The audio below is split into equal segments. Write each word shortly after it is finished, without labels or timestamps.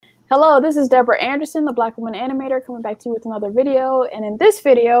Hello, this is Deborah Anderson, the Black Woman Animator, coming back to you with another video. And in this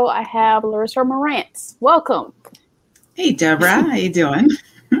video, I have Larissa Marantz. Welcome. Hey, Deborah. How you doing?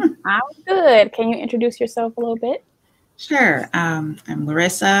 I'm good. Can you introduce yourself a little bit? Sure. I'm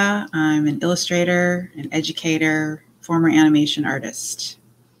Larissa. I'm an illustrator, an educator, former animation artist.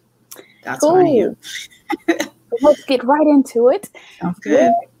 That's what I am. Let's get right into it. Sounds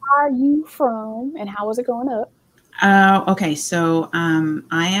good. Where are you from and how was it growing up? Okay, so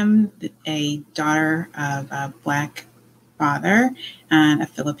I am a daughter of a Black father and a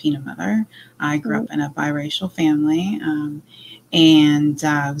Filipino mother. I grew up in a biracial family, and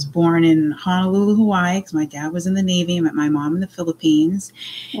I was born in Honolulu, Hawaii, because my dad was in the Navy. I met my mom in the Philippines,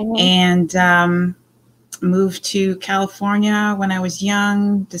 and moved to California when I was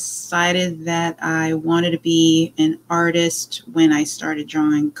young. Decided that I wanted to be an artist when I started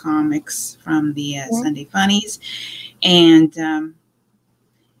drawing comics from the Sunday Funnies. And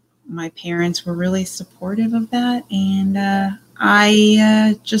my parents were really supportive of that. And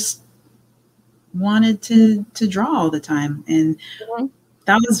I just wanted to draw all the time. And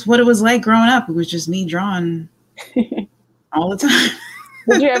that was what it was like growing up. It was just me drawing all the time.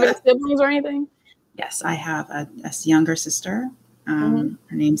 Did you have any siblings or anything? Yes, I have a younger sister. Her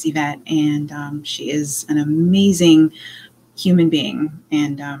name's Yvette, and she is an amazing human being.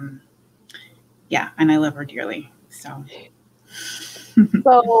 And and I love her dearly. So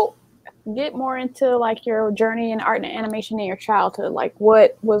get more into like your journey in art and animation in your childhood. Like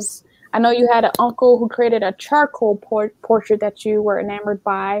I know you had an uncle who created a charcoal portrait that you were enamored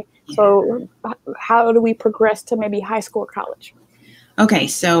by. Yeah. So how do we progress to maybe high school or college? Okay,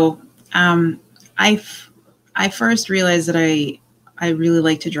 so I first realized that I really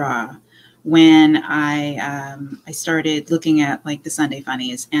like to draw when I started looking at like the Sunday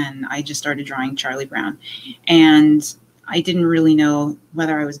Funnies, and I just started drawing Charlie Brown. And I didn't really know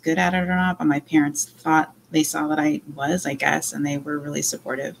whether I was good at it or not, but my parents thought they saw that I was, I guess, and they were really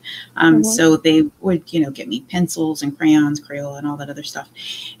supportive. So they would, get me pencils and crayons, Crayola, and all that other stuff.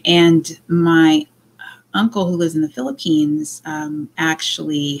 And my uncle, who lives in the Philippines,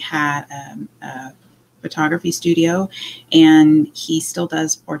 actually had a photography studio, and he still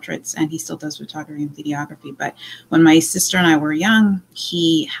does portraits and he still does photography and videography. But when my sister and I were young,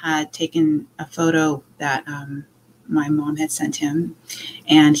 he had taken a photo that my mom had sent him,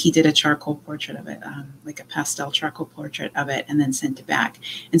 and he did a charcoal portrait of it, like a pastel charcoal portrait of it, and then sent it back.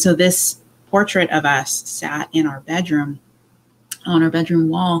 And so this portrait of us sat in our bedroom, on our bedroom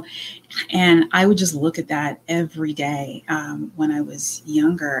wall, and I would just look at that every day when I was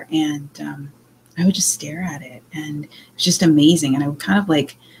younger, and I would just stare at it, and it was just amazing. And I would kind of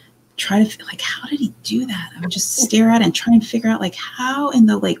like try to like, how did he do that? I would just stare at it and try and figure out like how in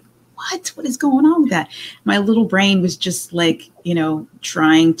the like what is going on with that? My little brain was just like,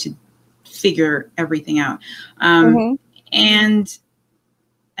 trying to figure everything out. And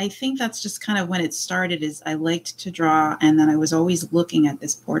I think that's just kind of when it started. Is I liked to draw, and then I was always looking at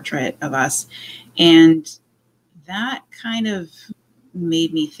this portrait of us, and that kind of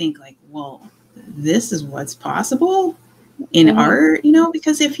made me think like, well, this is what's possible in art,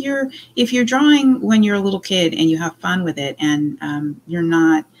 because if you're drawing when you're a little kid and you have fun with it, and you're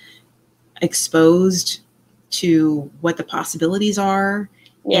not exposed to what the possibilities are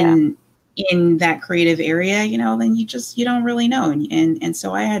in that creative area, then you don't really know. And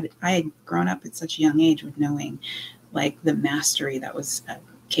so I had grown up at such a young age with knowing like the mastery that was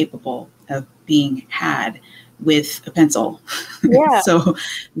capable of being had with a pencil. Yeah. So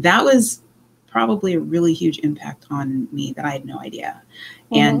that was probably a really huge impact on me that I had no idea.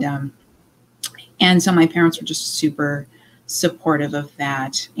 And so my parents were just super supportive of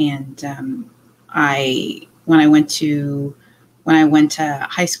that. And when I went to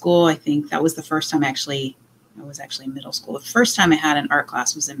high school, I think that was the first time I was actually in middle school. The first time I had an art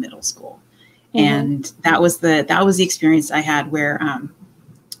class was in middle school. And that was the experience I had where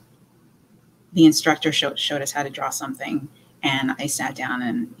the instructor showed us how to draw something, and I sat down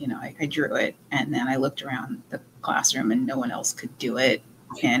and I drew it, and then I looked around the classroom and no one else could do it.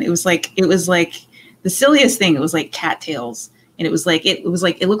 And it was like the silliest thing. It was like cattails. And it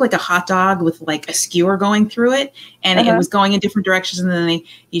looked like a hot dog with like a skewer going through it, and it was going in different directions. And then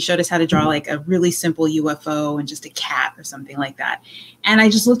he showed us how to draw like a really simple UFO and just a cat or something like that. And I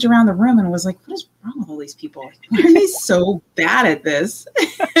just looked around the room and was like, what is wrong with all these people? Why are they so bad at this?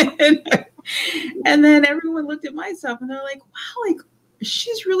 And then everyone looked at my stuff and they're like, wow, like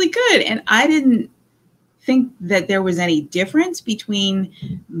she's really good. And I didn't think that there was any difference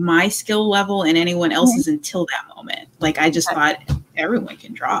between my skill level and anyone else's until that moment. Like I just thought everyone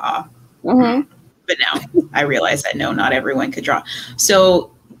can draw. But now I realize that no, not everyone could draw.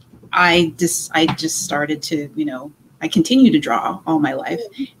 So I just started to, I continue to draw all my life.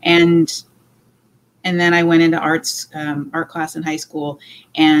 And then I went into art class in high school,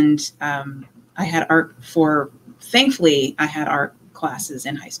 and I had thankfully I had art classes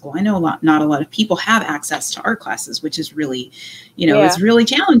in high school. I know not a lot of people have access to art classes, which is really, it's really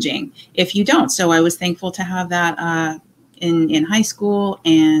challenging if you don't. So I was thankful to have that in high school,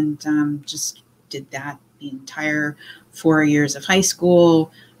 and just did that the entire 4 years of high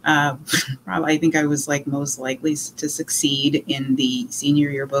school. Probably, I think I was like most likely to succeed in the senior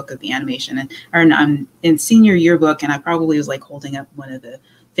yearbook of the animation, or in senior yearbook, and I probably was like holding up one of the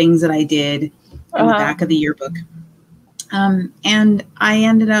things that I did in the back of the yearbook. And I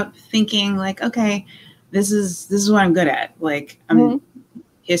ended up thinking like, okay, this is what I'm good at. Like, I'm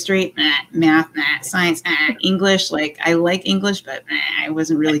history, math, science, English. Like, I like English, but I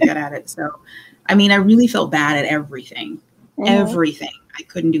wasn't really good at it. So, I mean, I really felt bad at everything. Everything. I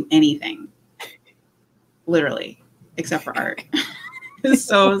couldn't do anything, literally, except for art.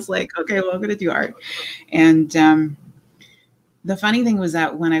 So I was like, okay, well, I'm going to do art. And the funny thing was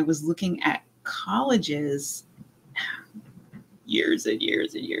that when I was looking at colleges years and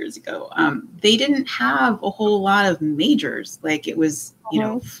years and years ago, they didn't have a whole lot of majors. Like, it was,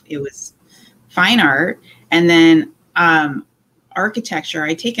 it was fine art, and then architecture.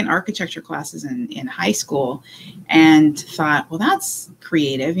 I'd taken architecture classes in high school and thought, well, that's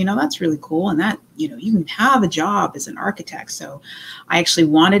creative, that's really cool. And that, you can have a job as an architect. So I actually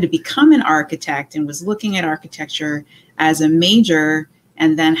wanted to become an architect and was looking at architecture as a major,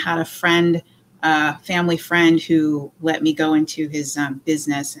 and then had a friend, family friend, who let me go into his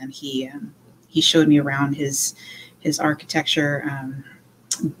business, and he showed me around his architecture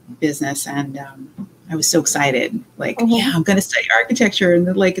business, and I was so excited, like, yeah, I'm going to study architecture. And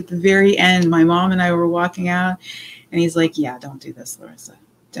then, like, at the very end, my mom and I were walking out, and he's like, yeah, don't do this, Larissa.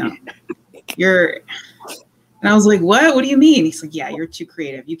 Don't. And I was like, what do you mean? He's like, yeah, you're too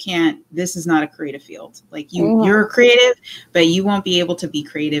creative. You can't, this is not a creative field. Like, you're creative, but you won't be able to be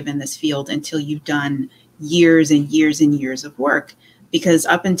creative in this field until you've done years and years and years of work, because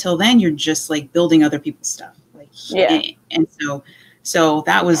up until then, you're just like building other people's stuff. Like, and so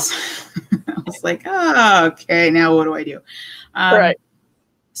that was, I was like, oh, okay, now what do I do? Right.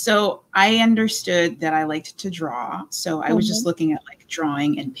 So I understood that I liked to draw. So I was just looking at like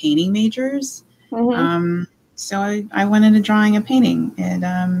drawing and painting majors. So I went into drawing and painting,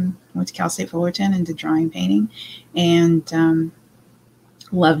 and went to Cal State Fullerton and did drawing and painting, and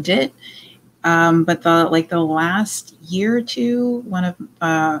loved it. But the last year or two,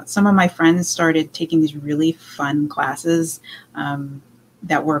 some of my friends started taking these really fun classes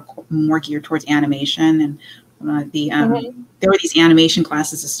that were more geared towards animation, and there were these animation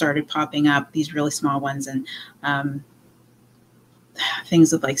classes that started popping up, these really small ones, and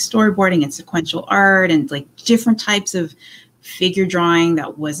things with like storyboarding and sequential art, and like different types of figure drawing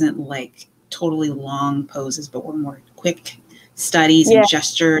that wasn't like totally long poses, but were more quick studies and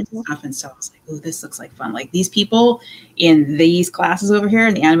gestures and stuff. And so I was like, oh, this looks like fun. Like, these people in these classes over here,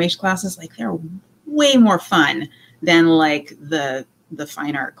 in the animation classes, like, they're way more fun than like the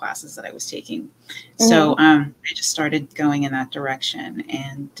fine art classes that I was taking. So I just started going in that direction.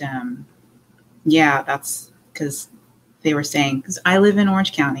 And that's because they were saying, because I live in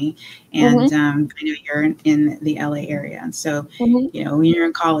Orange County, and I know you're in the LA area. And so, when you're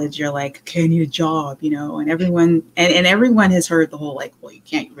in college, you're like, okay, I need a job, and everyone, and everyone has heard the whole, like, well, you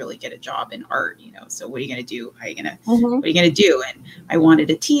can't really get a job in art, so what are you going to do? What are you going to do? And I wanted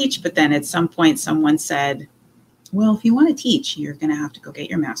to teach, but then at some point someone said, well, if you want to teach, you're going to have to go get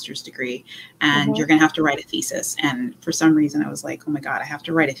your master's degree, and you're going to have to write a thesis. And for some reason I was like, oh my God, I have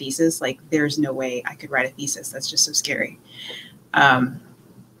to write a thesis. Like, there's no way I could write a thesis. That's just so scary. So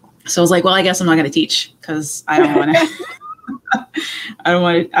I was like, well, I guess I'm not going to teach, because I don't want to, I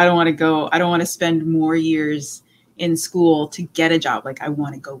don't want to spend more years in school to get a job. Like, I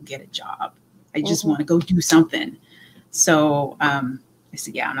want to go get a job. I just want to go do something. So, I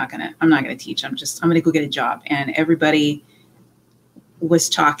said, yeah, I'm not gonna teach. I'm gonna go get a job. And everybody was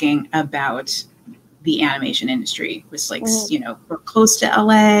talking about the animation industry. It was like, we're close to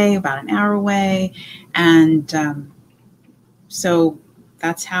LA, about an hour away. And so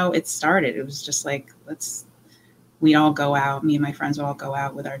that's how it started. It was just like, we'd all go out, me and my friends would all go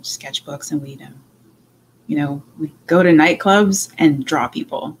out with our sketchbooks, and we'd go to nightclubs and draw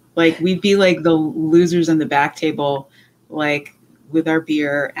people. Like, we'd be like the losers on the back table, like, with our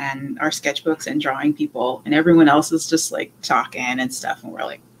beer and our sketchbooks and drawing people, and everyone else is just like talking and stuff, and we're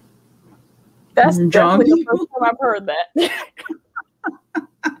like, that's definitely the first time I've heard that.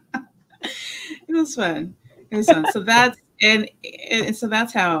 It was fun. So and so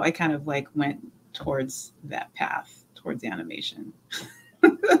that's how I kind of like went towards that path, towards animation.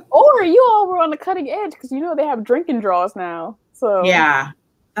 Or you all were on the cutting edge because they have drinking draws now. So yeah,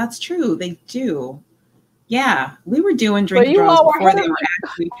 that's true. They do. Yeah, we were doing drinking draws before they were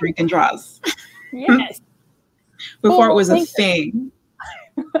actually drinking draws. Yes. Before it was a thing.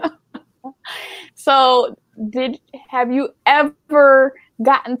 So have you ever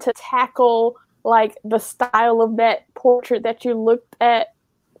gotten to tackle like the style of that portrait that you looked at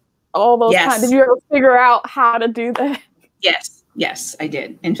all those times? Did you ever figure out how to do that? Yes, I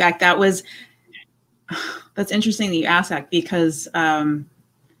did. In fact, that's interesting that you asked that, because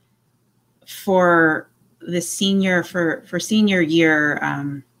for senior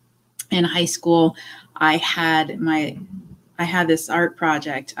year in high school, I had this art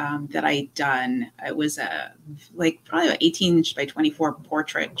project that I'd done. It was probably an 18-inch by 24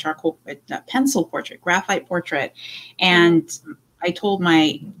 portrait, charcoal pencil portrait, graphite portrait, and I told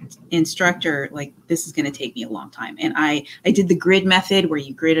my instructor, like, this is going to take me a long time. And I did the grid method where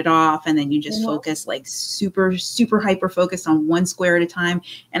you grid it off and then you just focus, like super, super hyper focused on one square at a time.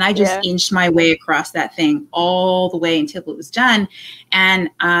 And I just inched my way across that thing all the way until it was done. And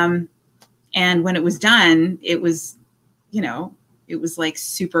when it was done, it was, it was like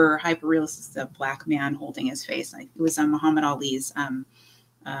super hyper realistic, a black man holding his face. It was Muhammad Ali's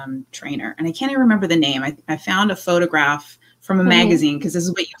trainer. And I can't even remember the name. I found a photograph from a magazine, because this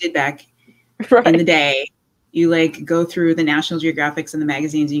is what you did back in the day. You like go through the National Geographics and the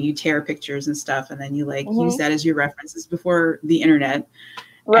magazines and you tear pictures and stuff. And then you like use that as your references before the internet.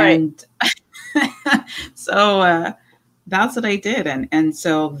 Right. And so that's what I did. And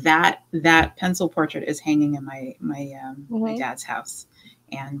so that pencil portrait is hanging in my dad's house.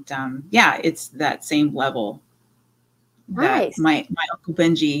 And it's that same level that my Uncle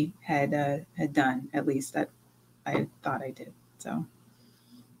Benji had done, at least that I thought I did. So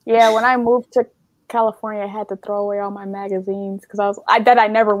yeah, when I moved to California, I had to throw away all my magazines because I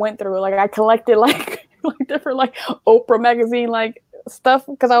never went through. Like I collected like different like Oprah magazine like stuff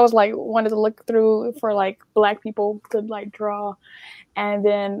because I was like wanted to look through for like Black people to like draw, and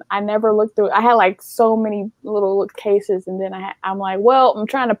then I never looked through. I had like so many little cases, and then I'm like, well, I'm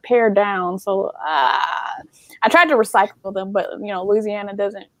trying to pare down, so I tried to recycle them, but Louisiana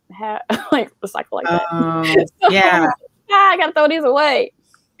doesn't have like recycle like that. Yeah. I gotta throw these away.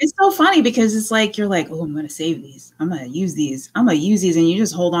 It's so funny because it's like you're like, oh, I'm gonna save these. I'm gonna use these, and you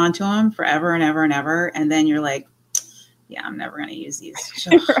just hold on to them forever and ever and ever, and then you're like, yeah, I'm never gonna use these.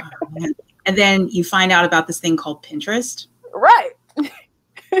 And then you find out about this thing called Pinterest, right?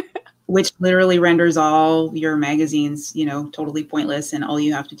 Which literally renders all your magazines, totally pointless, and all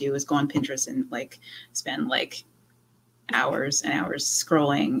you have to do is go on Pinterest and like spend like hours and hours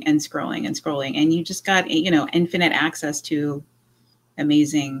scrolling, and you just got infinite access to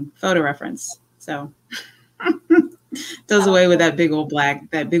amazing photo reference. So does away with that big old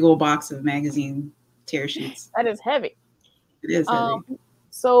box of magazine tear sheets. That is heavy. It is heavy.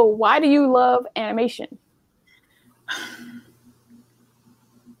 So why do you love animation?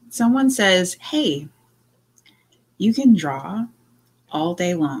 Someone says, hey, you can draw all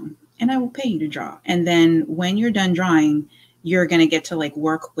day long and I will pay you to draw. And then when you're done drawing, you're going to get to like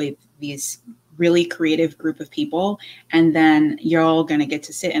work with these really creative group of people. And then you're all going to get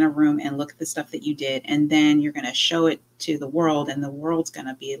to sit in a room and look at the stuff that you did. And then you're going to show it to the world, and the world's going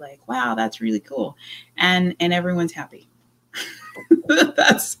to be like, wow, that's really cool. And everyone's happy.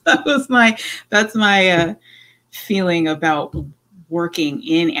 That's my feeling about working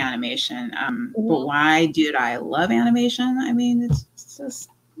in animation. But why did I love animation? I mean,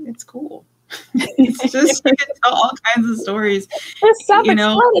 it's cool. It's just you can tell all kinds of stories. It's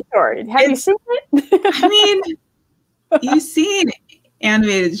self-explanatory. Have you seen it? I mean, you've seen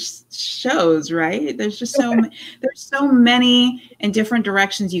animated shows, right? There's just there's so many in different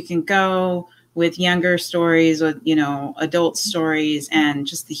directions you can go with younger stories, with adult stories, and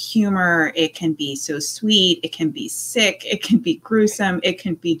just the humor. It can be so sweet, it can be sick, it can be gruesome, it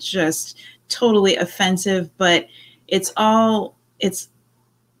can be just totally offensive, but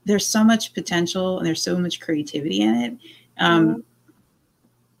there's so much potential and there's so much creativity in it.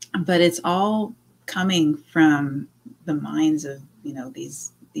 But it's all coming from the minds of,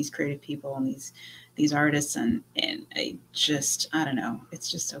 these creative people and these artists. And I don't know, it's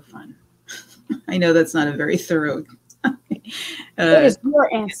just so fun. I know that's not a very thorough. It is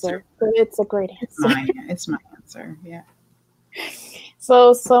your answer, but it's a great answer. It's my answer. Yeah.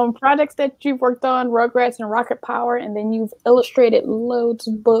 So some projects that you've worked on, Rugrats and Rocket Power, and then you've illustrated loads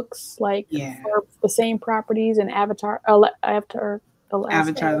of books like for the same properties and Avatar, The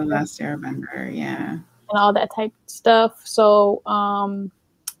Last Airbender. Yeah. and all that type of stuff. So,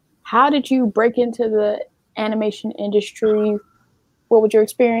 how did you break into the animation industry? What was your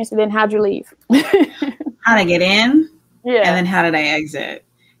experience, and then how'd you leave? How did I get in? Yeah. And then how did I exit?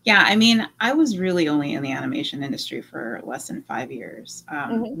 Yeah, I mean, I was really only in the animation industry for less than 5 years,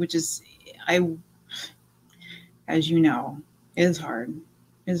 which is, as you know, is hard.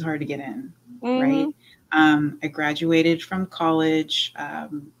 It's hard to get in, right? I graduated from college,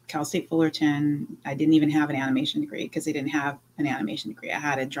 Cal State Fullerton. I didn't even have an animation degree because they didn't have an animation degree. I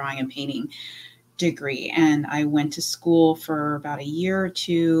had a drawing and painting degree, and I went to school for about a year or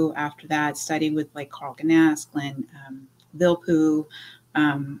two after that, studied with like Carl Ganas, Glenn Vilppu,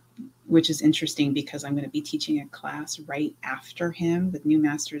 which is interesting because I'm going to be teaching a class right after him with New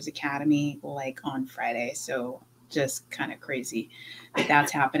Masters Academy, like on Friday. So just kind of crazy that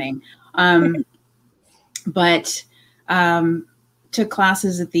that's happening. But took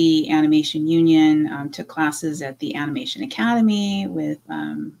classes at the Animation Union, took classes at the Animation Academy with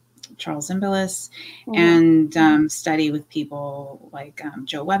Charles Zimbalist, and study with people like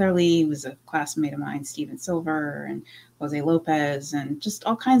Joe Weatherly, who was a classmate of mine, Steven Silver, and Jose Lopez, and just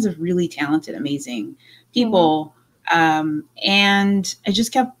all kinds of really talented, amazing people. And I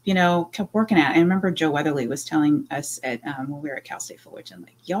just kept working at it. I remember Joe Weatherly was telling us when we were at Cal State Fullerton,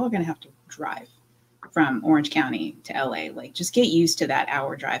 like, y'all are going to have to drive from Orange County to LA. Like, just get used to that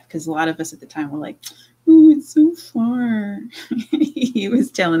hour drive. Because a lot of us at the time were like, oh, it's so far. He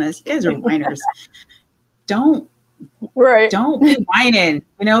was telling us, you guys are whiners. Don't be whining,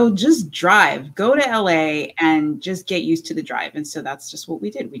 just drive, go to LA and just get used to the drive. And so that's just what we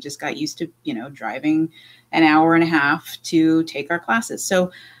did. We just got used to, driving an hour and a half to take our classes.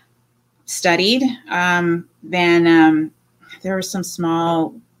 So studied, then there was some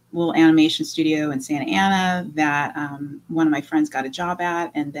small little animation studio in Santa Ana that one of my friends got a job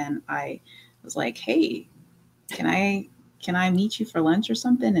at. And then I was like, hey, can I meet you for lunch or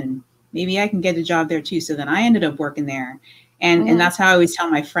something? And maybe I can get a job there too. So then I ended up working there. And that's how I always tell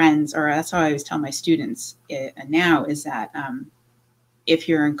my friends, or that's how I always tell my students now, is that if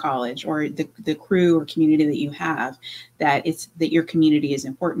you're in college, or the crew or community that you have, that your community is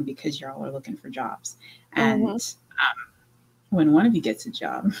important because you're all are looking for jobs. And when one of you gets a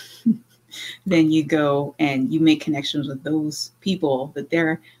job, then you go and you make connections with those people that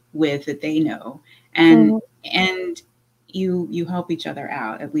they're with, that they know, and you help each other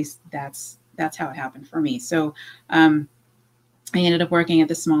out. At least that's how it happened for me. So I ended up working at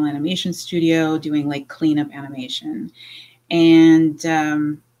the small animation studio doing like cleanup animation. And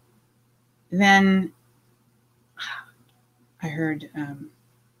then I heard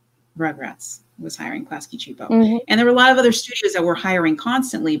Rugrats was hiring Klasky Csupo. And there were a lot of other studios that were hiring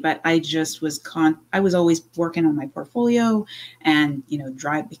constantly, but I just was I was always working on my portfolio and,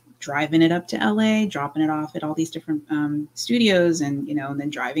 driving it up to LA, dropping it off at all these different studios, and, and then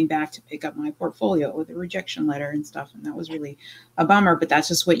driving back to pick up my portfolio with a rejection letter and stuff. And that was really a bummer, but that's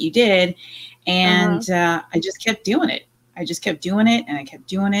just what you did. And I just kept doing it. I just kept doing it, and I kept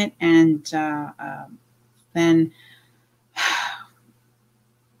doing it. And then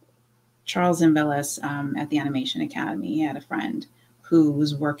Charles Zimbalist at the Animation Academy, he had a friend who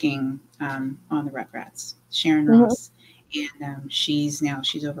was working on the Rugrats, Sharon Ross. And she's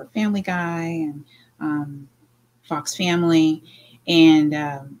over at Family Guy and Fox Family. And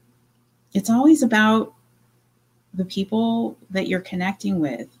it's always about the people that you're connecting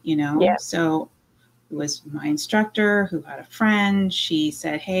with, Yeah. So it was my instructor who had a friend. She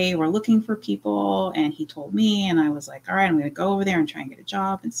said, hey, we're looking for people. And he told me, and I was like, all right, I'm going to go over there and try and get a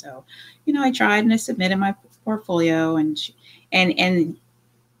job. And so, I tried and I submitted my portfolio. And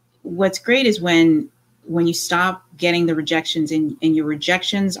what's great is when you stop getting the rejections, and your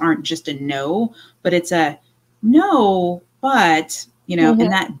rejections aren't just a no, but it's a no, but, and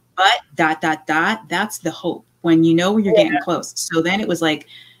that but ... that's the hope when you're getting close. So then it was like,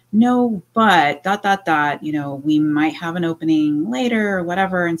 no, but ... we might have an opening later or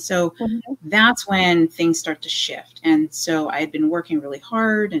whatever. And so that's when things start to shift. And so I had been working really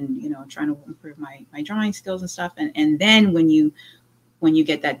hard and, trying to improve my drawing skills and stuff. And then when you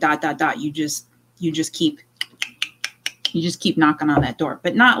get that ... you just keep knocking on that door,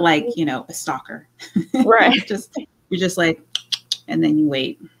 but not like, a stalker. Right. you're just like, and then you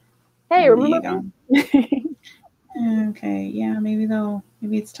wait. Hey, remember? Okay. Yeah, maybe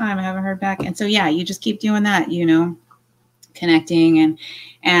it's time. I haven't heard back. And so, yeah, you just keep doing that, connecting.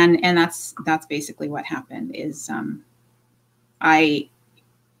 And that's basically what happened is,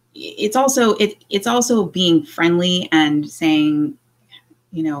 it's also being friendly and saying,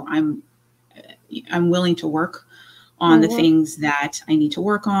 I'm willing to work on the things that I need to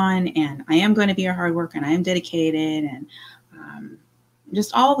work on, and I am going to be a hard worker, and I am dedicated, and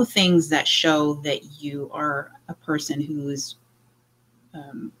just all the things that show that you are a person who is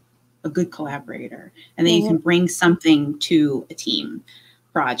a good collaborator, and that you can bring something to a team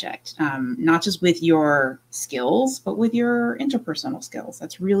project, not just with your skills, but with your interpersonal skills.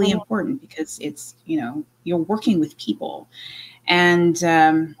 That's really important, because it's, you're working with people. And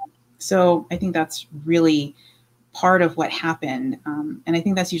so I think that's really part of what happened. And I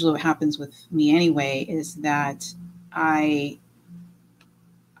think that's usually what happens with me anyway, is that I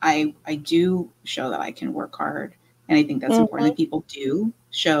do show that I can work hard. And I think that's important, that people do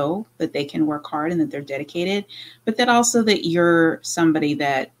show that they can work hard and that they're dedicated, but that also that you're somebody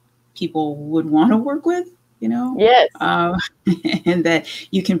that people would want to work with, Yes. And that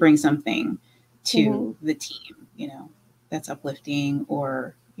you can bring something to the team, that's uplifting,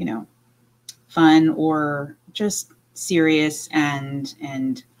 or, fun, or just serious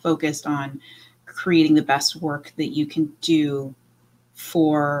and focused on creating the best work that you can do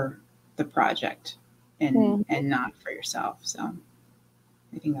for the project, and not for yourself. So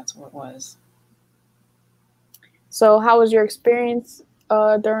I think that's what it was. So how was your experience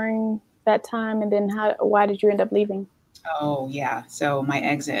during that time? And then why did you end up leaving? Oh yeah. So my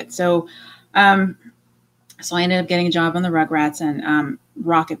exit. So so I ended up getting a job on the Rugrats and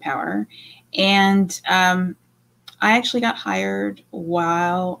Rocket Power. And I actually got hired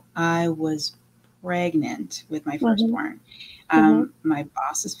while I was pregnant with my firstborn. My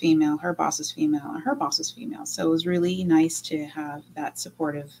boss is female, her boss is female, and her boss is female. So it was really nice to have that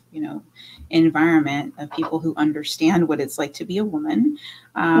supportive, environment of people who understand what it's like to be a woman.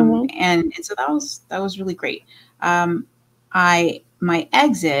 And so that was really great. My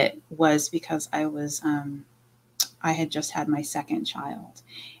exit was because I had just had my second child,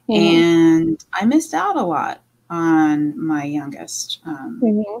 and I missed out a lot on my youngest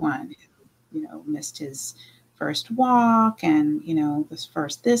one, who, missed his first walk, and this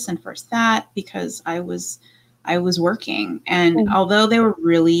first this and first that, because I was working. And although they were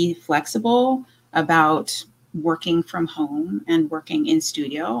really flexible about working from home and working in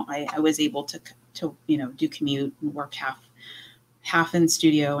studio, I was able to do commute and work half in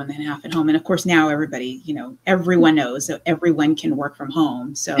studio and then half at home. And of course now everybody, everyone knows that everyone can work from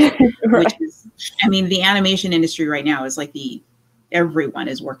home. So which is, the animation industry right now is like everyone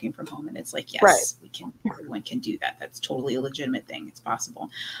is working from home, and it's like, yes, everyone can do that. That's totally a legitimate thing. It's possible.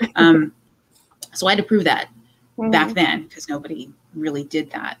 So I had to prove that back then, because nobody really did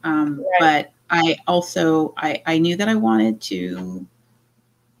that. But I also, I knew that I wanted to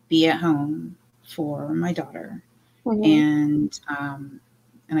be at home for my daughter. And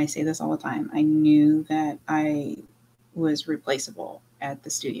I say this all the time, I knew that I was replaceable at the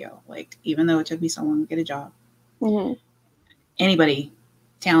studio. Like, even though it took me so long to get a job, anybody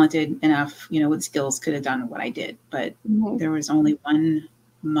talented enough, with skills could have done what I did. But there was only one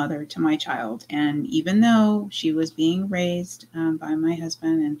mother to my child. And even though she was being raised by my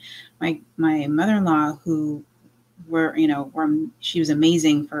husband and my mother-in-law, who she was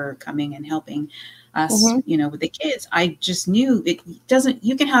amazing for coming and helping us, with the kids, I just knew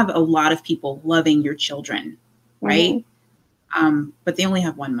you can have a lot of people loving your children, right? But they only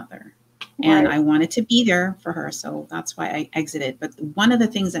have one mother. And I wanted to be there for her. So that's why I exited. But one of the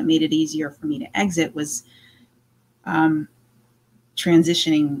things that made it easier for me to exit was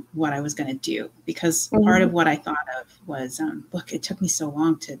transitioning what I was going to do. Because part of what I thought of was, look, it took me so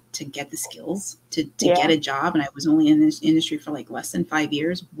long to get the skills to get a job. And I was only in this industry for like less than 5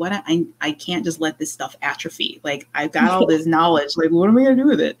 years. I can't just let this stuff atrophy. Like, I've got all this knowledge. Like, what am I going to do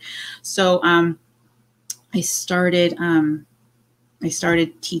with it? So I started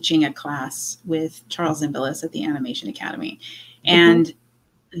teaching a class with Charles Zimbalist at the Animation Academy. And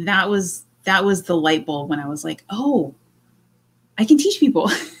that was the light bulb when I was like, oh, I can teach people.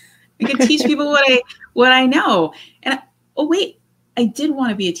 I can teach people what I know. And wait, I did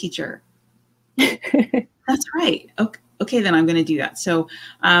want to be a teacher. That's right. Okay, then I'm going to do that. So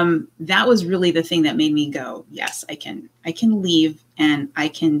that was really the thing that made me go, yes, I can leave, and I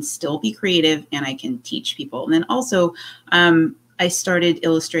can still be creative, and I can teach people. And then also, I started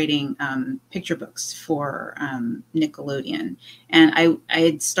illustrating picture books for Nickelodeon. And I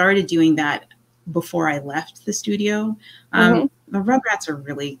had started doing that before I left the studio. The Rugrats are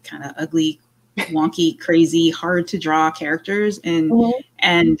really kind of ugly, wonky, crazy, hard to draw characters. And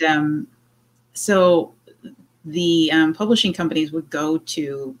so the publishing companies would go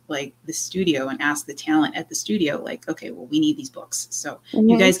to like the studio and ask the talent at the studio, like, okay, well, we need these books. So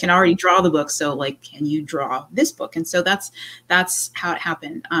you guys can already draw the book. So like, can you draw this book? And so that's how it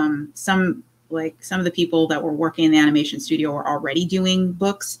happened. Some like some of the people that were working in the animation studio were already doing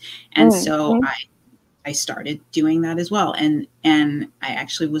books. And so I started doing that as well. And I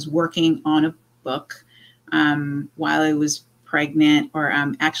actually was working on a book while I was pregnant, or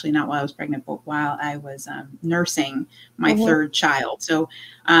actually not while I was pregnant, but while I was nursing my third child. So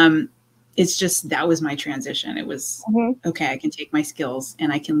it's just, that was my transition. It was, okay, I can take my skills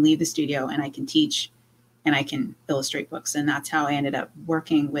and I can leave the studio and I can teach and I can illustrate books. And that's how I ended up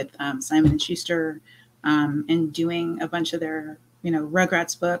working with Simon & Schuster and doing a bunch of their,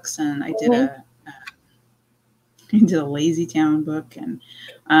 Rugrats books. And I did a Lazy Town book, and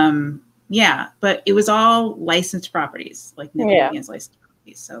but it was all licensed properties, like Nickelodeon's licensed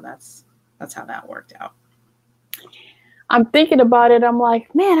properties. So that's how that worked out. I'm thinking about it. I'm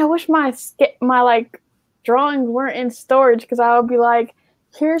like, man, I wish my like drawings weren't in storage, because I would be like,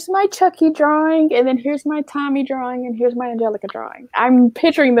 here's my Chucky drawing, and then here's my Tommy drawing, and here's my Angelica drawing. I'm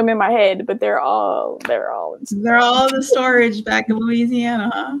picturing them in my head, but they're all in storage. They're all in the storage back in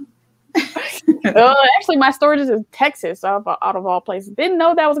Louisiana, huh? Actually, my storage is in Texas, out of all places. Didn't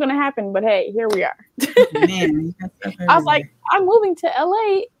know that was going to happen, but hey, here we are. Man, I was like, I'm moving to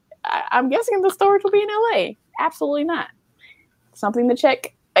LA. I'm guessing the storage will be in LA. Absolutely not. Something to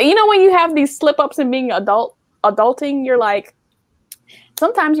check. You know, when you have these slip ups and being adulting, you're like,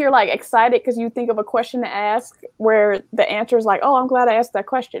 sometimes you're like excited because you think of a question to ask where the answer is like, oh, I'm glad I asked that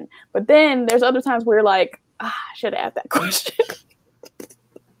question. But then there's other times where you're like, I should have asked that question.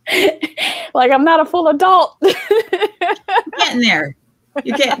 Like, I'm not a full adult. Getting there.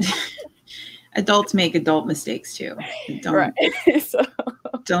 You get adults make adult mistakes too. Don't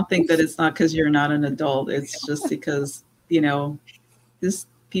think that it's not because you're not an adult. It's just because, this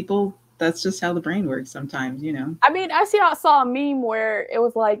people, that's just how the brain works sometimes, I mean, I saw a meme where it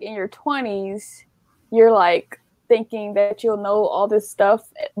was like, in your 20s, you're like thinking that you'll know all this stuff,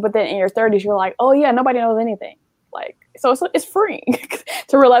 but then in your 30s, you're like, oh yeah, nobody knows anything. Like, so it's freeing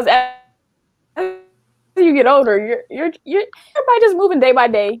to realize as you get older, you're everybody just moving day by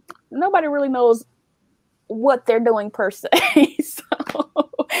day. Nobody really knows what they're doing per se. So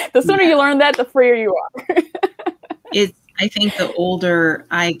the sooner you learn that, the freer you are. I think the older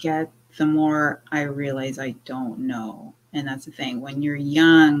I get, the more I realize I don't know. And that's the thing. When you're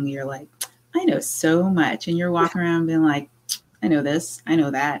young, you're like, I know so much. And you're walking around being like, I know this, I know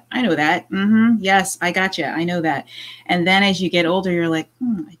that, I know that. Yes, I got you. I know that. And then as you get older, you're like,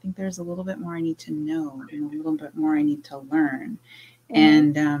 I think there's a little bit more I need to know and a little bit more I need to learn.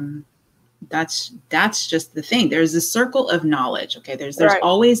 And that's just the thing. There's a circle of knowledge. Okay. There's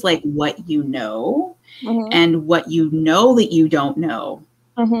always like what you know and what you know that you don't know.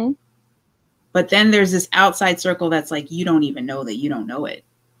 But then there's this outside circle that's like, you don't even know that you don't know it.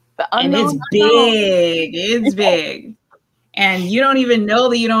 And it's big. It's big. And you don't even know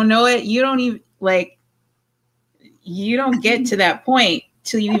that you don't know it. You don't even you don't get to that point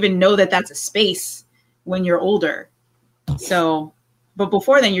till you even know that that's a space when you're older. So, but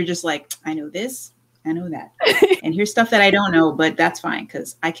before then you're just like, I know this, I know that. And here's stuff that I don't know, but that's fine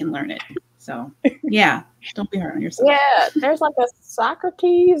because I can learn it. So yeah, don't be hard on yourself. Yeah, there's like a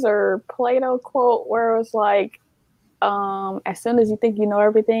Socrates or Plato quote where it was like, as soon as you think you know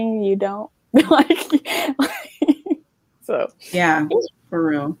everything, you don't. So yeah, for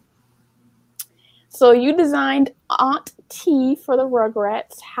real. So you designed Aunt T for the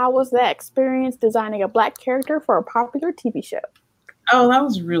Rugrats. How was that experience designing a Black character for a popular TV show? Oh, that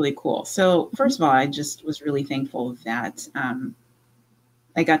was really cool. So first of all, I just was really thankful that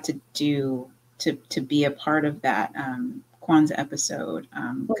I got to be a part of that Kwanzaa episode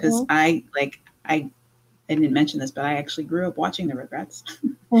because I didn't mention this, but I actually grew up watching the Rugrats.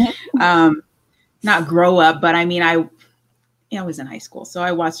 Not grow up, but I mean, I was in high school, so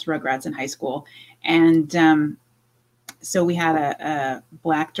I watched Rugrats in high school, and so we had a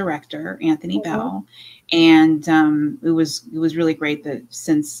Black director, Anthony Bell, and it was really great that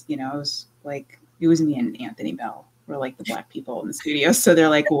since it was like it was me and Anthony Bell were like the Black people in the studio, so they're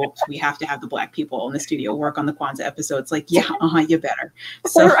like, well, we have to have the Black people in the studio work on the Kwanzaa episode. It's like, yeah, you better.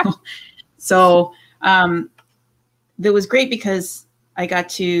 So that was great because I got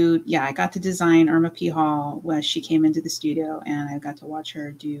to design Irma P. Hall when she came into the studio, and I got to watch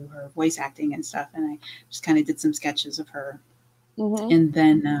her do her voice acting and stuff. And I just kind of did some sketches of her. And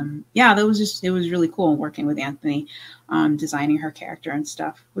then, it was really cool working with Anthony, designing her character and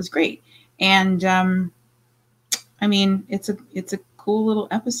stuff was great. And, I mean, it's a cool little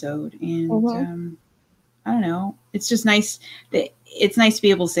episode, and, I don't know, it's just nice it's nice to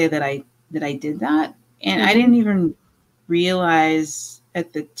be able to say that I did that. And I didn't even realize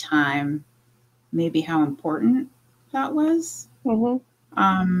at the time maybe how important that was.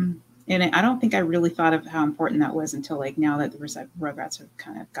 And and I don't think I really thought of how important that was until like now that the Rugrats have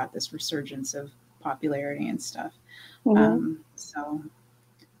kind of got this resurgence of popularity and stuff. So,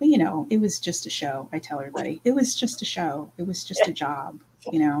 but you know, it was just a show. I tell everybody, it was just a show. It was just a job,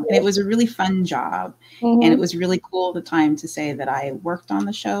 you know, and it was a really fun job. And it was really cool at the time to say that I worked on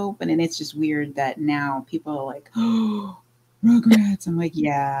the show, but it's just weird that now people are like, oh, Rugrats. I'm like,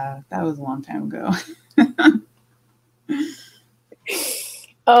 yeah, that was a long time ago.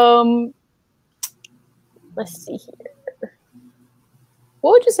 Let's see here.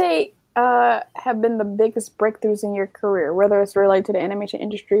 What would you say have been the biggest breakthroughs in your career, whether it's related to the animation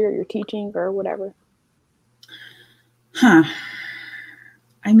industry or your teaching or whatever? I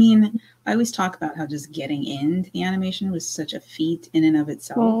mean, I always talk about how just getting into the animation was such a feat in and of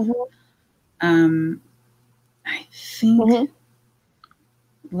itself. I think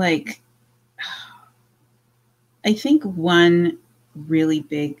I think one really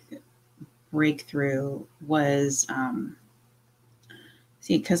big breakthrough was,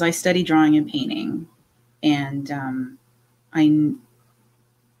 because I studied drawing and painting, and I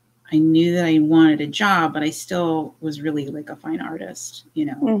knew that I wanted a job, but I still was really like a fine artist, you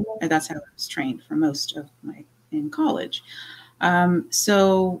know, and that's how I was trained for most of in college.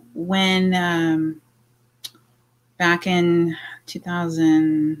 So when back in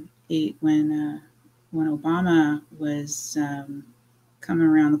 2008, when Obama was coming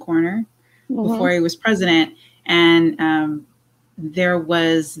around the corner, before he was president, and there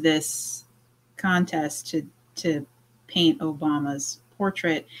was this contest to paint Obama's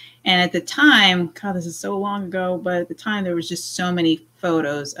portrait. And at the time, God, this is so long ago, but at the time there was just so many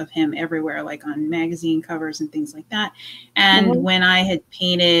photos of him everywhere, like on magazine covers and things like that. And when I had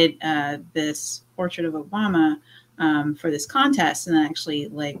painted this portrait of Obama for this contest, and actually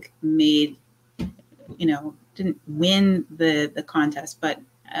like made, you know, didn't win the contest, but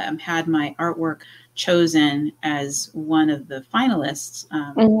had my artwork chosen as one of the finalists,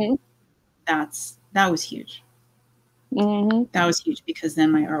 that was huge. That was huge, because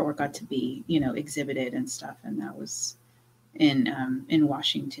then my artwork got to be, you know, exhibited and stuff, and that was in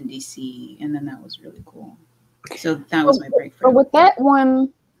Washington D.C., and then that was really cool. So that was my breakthrough. But with that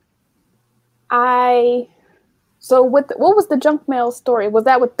one, what was the junk mail story? Was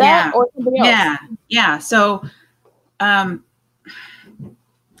that with that or something else? Yeah. So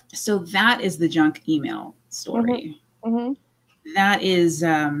that is the junk email story. That is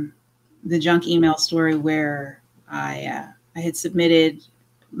the junk email story where I had submitted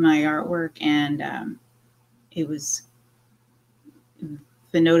my artwork, and it was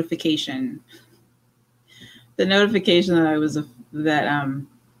the notification that I was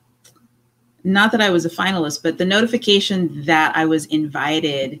not that I was a finalist, but the notification that I was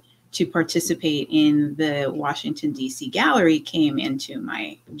invited to participate in the Washington D.C. gallery came into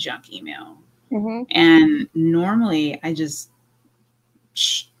my junk email. And normally I just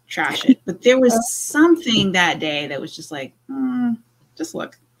trash it, but there was something that day that was just like, just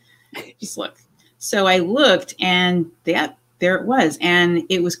look. So I looked, and there it was. And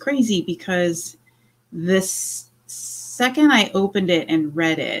it was crazy, because this second I opened it and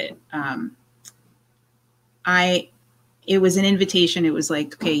read it, it was an invitation. It was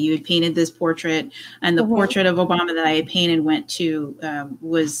like, okay, you had painted this portrait, and the portrait of Obama that I had painted went to,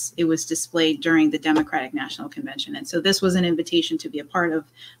 was displayed during the Democratic National Convention. And so this was an invitation to be a part of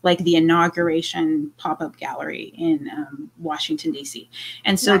like the inauguration pop-up gallery in Washington, D.C.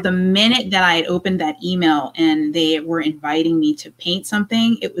 And so the minute that I had opened that email and they were inviting me to paint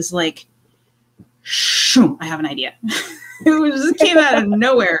something, it was like, shoom, I have an idea. It just came out of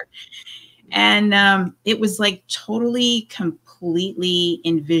nowhere. And it was like totally, completely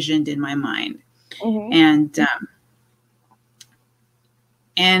envisioned in my mind. And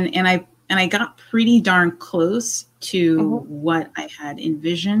I got pretty darn close to what I had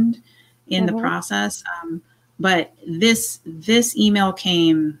envisioned in the process. But this email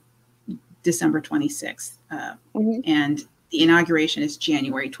came December 26th, and the inauguration is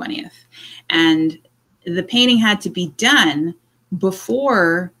January 20th. And the painting had to be done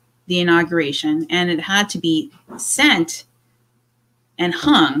before the inauguration, and it had to be sent and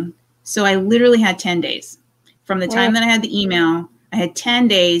hung. So I literally had 10 days from the time that I had the email. I had 10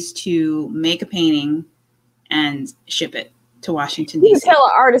 days to make a painting and ship it to Washington, D.C. You can tell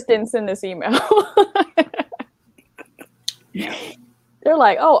an artist didn't send this email. No. They're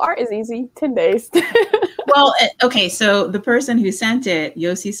like, oh, art is easy, 10 days. Well, okay, so the person who sent it,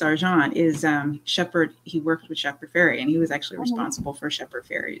 Yossi Sargent, is Shepard. He worked with Shepard Fairey, and he was actually responsible for Shepard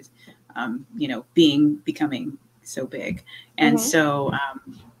Fairey's, becoming so big. And so,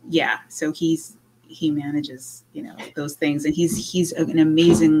 so he manages, those things. And he's an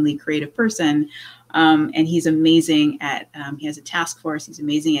amazingly creative person. And he's amazing at, he has a task force. He's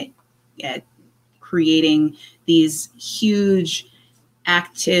amazing at creating these huge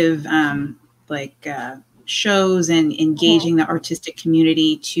active, shows and engaging the artistic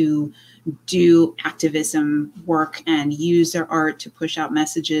community to do activism work and use their art to push out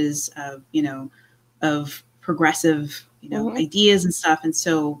messages of, of progressive, ideas and stuff. And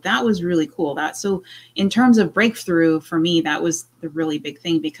so that was really cool. So in terms of breakthrough for me, that was the really big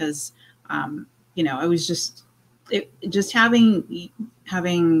thing because, I was just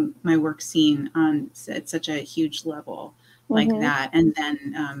having my work seen at such a huge level like that. And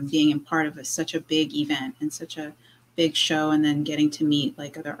then being in part of such a big event and such a big show, and then getting to meet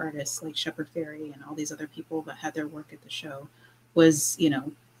like other artists like Shepard Fairey and all these other people that had their work at the show was,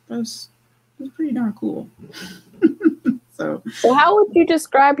 was pretty darn cool. So how would you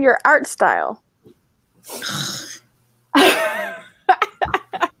describe your art style?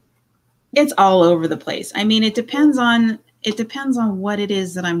 It's all over the place. I mean, it depends on what it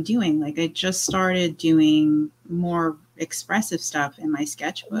is that I'm doing. Like I just started doing more expressive stuff in my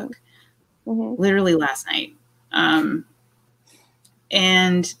sketchbook literally last night. And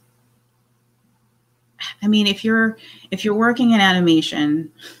I mean, if you're working in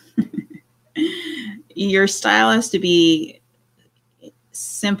animation, your style has to be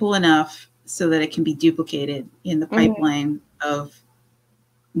simple enough so that it can be duplicated in the pipeline of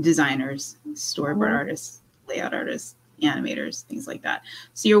designers, storyboard artists, layout artists, animators, things like that.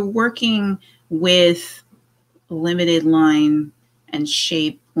 So you're working with limited line and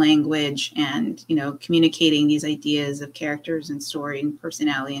shape language and, communicating these ideas of characters and story and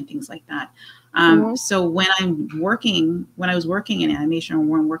personality and things like that. So when I was working in animation or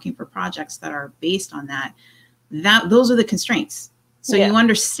when I'm working for projects that are based on that, those are the constraints. So you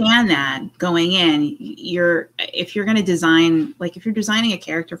understand that going in, if you're going to design, like if you're designing a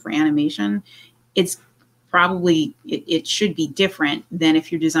character for animation, it's probably, it should be different than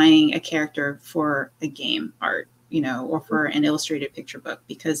if you're designing a character for a game art, or for an illustrated picture book,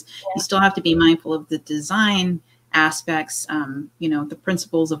 because you still have to be mindful of the design aspects, the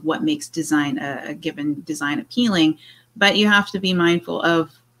principles of what makes design a given design appealing, but you have to be mindful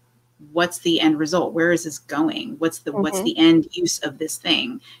of what's the end result? Where is this going? What's the end use of this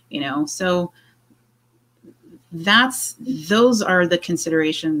thing? So those are the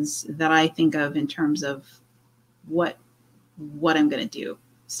considerations that I think of in terms of what I'm going to do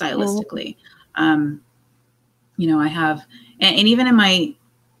stylistically. I have, and even in my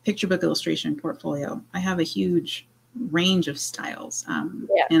picture book illustration portfolio, I have a huge range of styles. And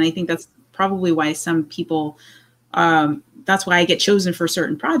I think that's probably why some people, that's why I get chosen for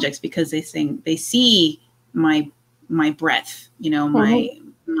certain projects, because they see my breadth,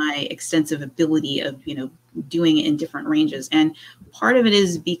 my extensive ability of, doing it in different ranges. And part of it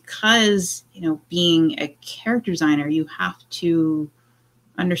is because, being a character designer, you have to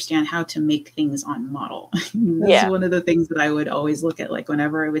understand how to make things on model. That's one of the things that I would always look at, like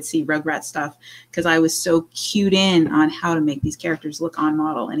whenever I would see Rugrats stuff, because I was so cued in on how to make these characters look on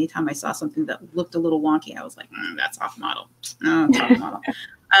model. Anytime I saw something that looked a little wonky, I was like, that's off model. No, it's off model.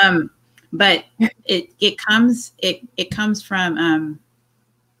 But it comes from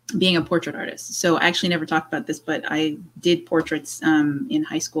being a portrait artist. So I actually never talked about this, but I did portraits in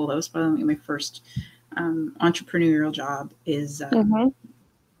high school. That was probably my first entrepreneurial job, is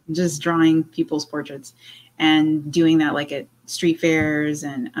just drawing people's portraits and doing that like at street fairs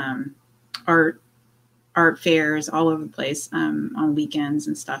and art fairs all over the place on weekends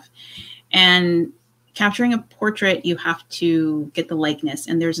and stuff. And capturing a portrait, you have to get the likeness,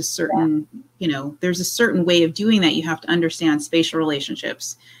 and there's a certain way of doing that. You have to understand spatial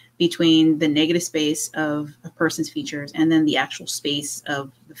relationships between the negative space of a person's features and then the actual space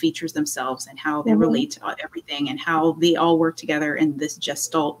of the features themselves, and how they relate to everything, and how they all work together in this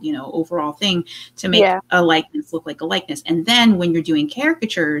gestalt, overall thing to make a likeness look like a likeness. And then when you're doing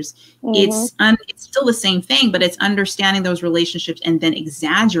caricatures, it's still the same thing, but it's understanding those relationships and then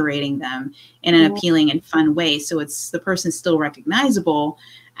exaggerating them in an appealing and fun way. So it's the person still recognizable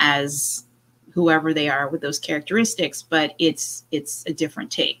as whoever they are with those characteristics, but it's a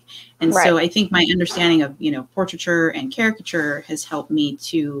different take. And so I think my understanding of, portraiture and caricature has helped me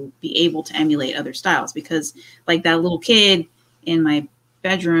to be able to emulate other styles, because like that little kid in my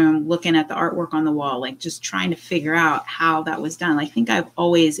bedroom looking at the artwork on the wall, like just trying to figure out how that was done. I think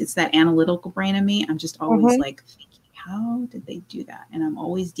it's that analytical brain in me. I'm just always like thinking, how did they do that? And I'm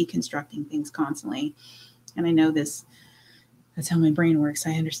always deconstructing things constantly. And I know that's how my brain works.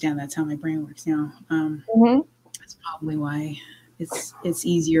 I understand that's how my brain works now. That's probably why it's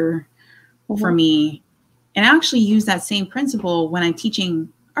easier for me. And I actually use that same principle when I'm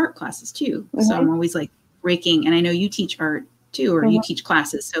teaching art classes too. So I'm always like breaking, and I know you teach art too, or you teach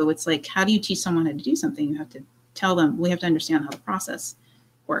classes. So it's like, how do you teach someone how to do something? You have to tell them, we have to understand how the process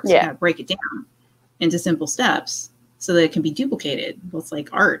works. You got to break it down into simple steps so that it can be duplicated. Well, it's like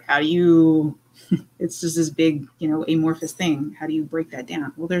art. How do you, it's just this big, amorphous thing. How do you break that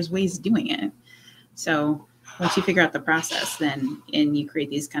down? Well, there's ways of doing it. So once you figure out the process, then, and you create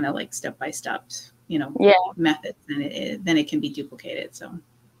these kind of like step-by-step, methods, then it can be duplicated. So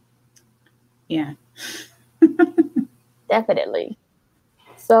yeah. Definitely.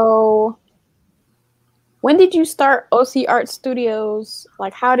 So when did you start OC Art Studios?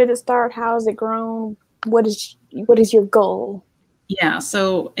 Like, how did it start? How has it grown? What is your goal? Yeah,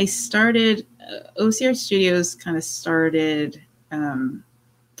 so I started, OC Art Studios kind of started in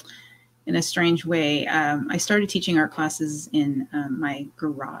a strange way. I started teaching art classes in my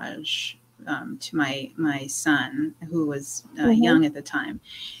garage to my son, who was young at the time.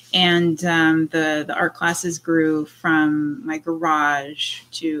 And the art classes grew from my garage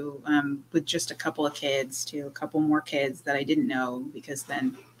to with just a couple of kids to a couple more kids that I didn't know, because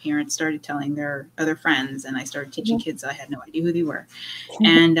then parents started telling their other friends, and I started teaching kids that I had no idea who they were.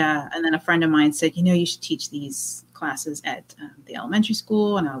 And then a friend of mine said, you should teach these classes at the elementary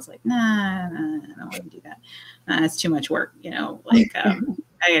school. And I was like, nah, I don't want to do that. It's too much work,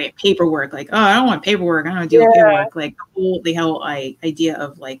 I got paperwork. Like, oh, I don't want paperwork. I don't want to deal with paperwork. Like the whole idea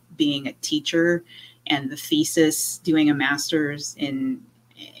of like being a teacher and the thesis, doing a master's in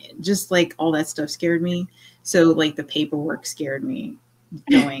just like all that stuff scared me. So like the paperwork scared me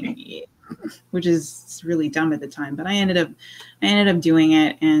going, which is really dumb at the time. But I ended up doing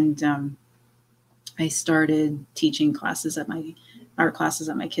it, and I started teaching art classes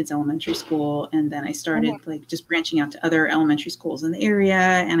at my kids' elementary school, and then I started like just branching out to other elementary schools in the area,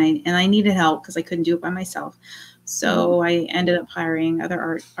 and I needed help because I couldn't do it by myself. So I ended up hiring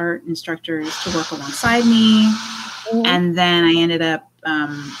other art instructors to work alongside me, and then I ended up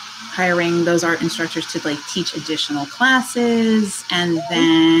hiring those art instructors to like teach additional classes, and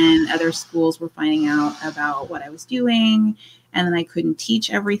then other schools were finding out about what I was doing. And then I couldn't teach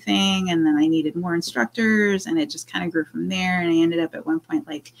everything, and then I needed more instructors, and it just kind of grew from there. And I ended up at one point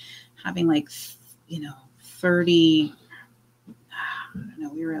like having 30, I don't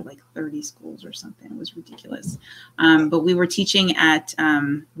know, we were at like 30 schools or something. It was ridiculous. But we were teaching at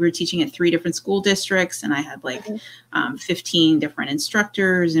 3 different school districts, and I had like 15 different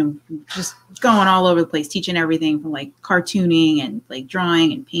instructors, and just going all over the place, teaching everything from like cartooning and like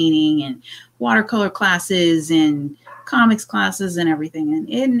drawing and painting and watercolor classes and comics classes and everything.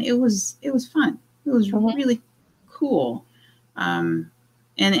 And it was fun. It was really cool. And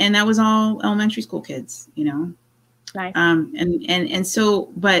that was all elementary school kids, Nice. And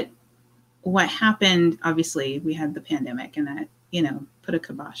so, but what happened, obviously we had the pandemic, and that, put a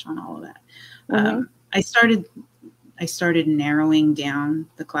kibosh on all of that. I started narrowing down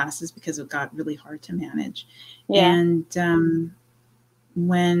the classes because it got really hard to manage. And,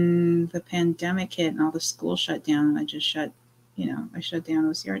 when the pandemic hit and all the schools shut down, I shut down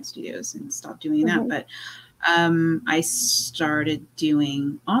OC Art Studios and stopped doing that. But I started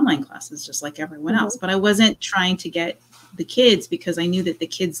doing online classes just like everyone else, but I wasn't trying to get the kids, because I knew that the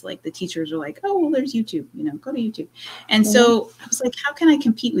kids, like the teachers, were like, oh, well, there's YouTube, go to YouTube. And so I was like, how can I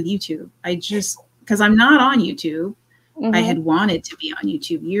compete with YouTube? Because I'm not on YouTube. I had wanted to be on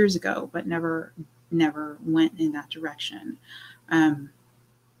YouTube years ago, but never went in that direction.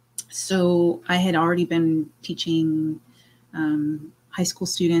 So I had already been teaching high school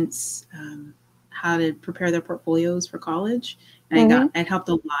students how to prepare their portfolios for college. And I'd helped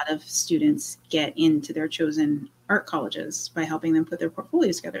a lot of students get into their chosen art colleges by helping them put their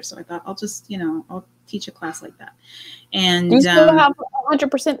portfolios together. So I thought I'll just, I'll teach a class like that. And do you still have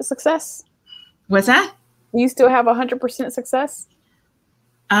 100% success? What's that? Do you still have 100% success?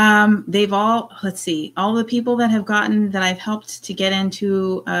 They've all, let's see, all the people that I've helped to get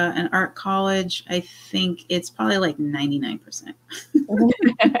into an art college, I think it's probably like 99%.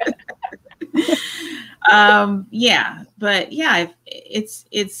 Yeah, but yeah,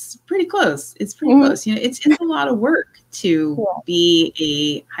 it's pretty close. It's pretty close. It's a lot of work to be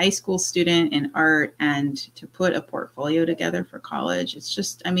a high school student in art and to put a portfolio together for college. It's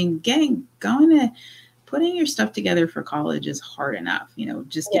just, putting your stuff together for college is hard enough,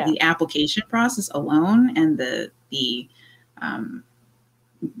 just get the application process alone, and the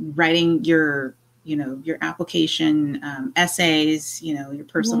writing your application essays, your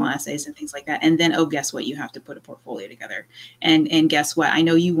personal essays and things like that. And then, guess what? You have to put a portfolio together. And guess what? I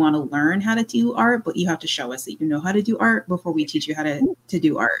know you want to learn how to do art, but you have to show us that you know how to do art before we teach you how to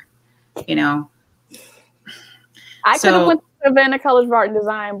do art. you know. I could have went to Savannah College of Art and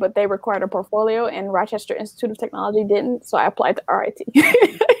Design, but they required a portfolio, and Rochester Institute of Technology didn't, so I applied to RIT.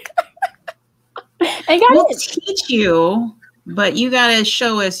 And we'll teach you, but you got to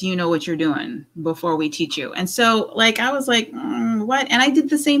show us you know what you're doing before we teach you. And so, like, I was like, what? And I did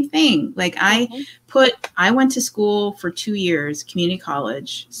the same thing. Like, I went to school for 2 years, community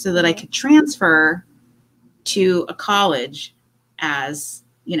college, so that I could transfer to a college as,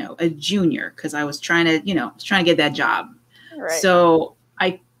 you know, a junior, because I was trying to get that job. Right. So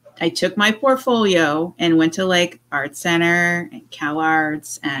I took my portfolio and went to like Art Center and Cal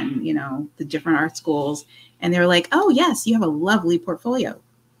Arts and, you know, the different art schools. And they were like, oh, yes, you have a lovely portfolio.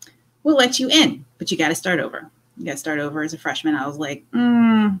 We'll let you in, but you got to start over. You got to start over as a freshman. I was like,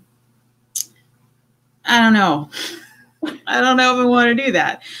 I don't know. I don't know if I want to do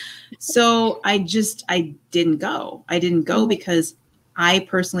that. So I didn't go. I didn't go because I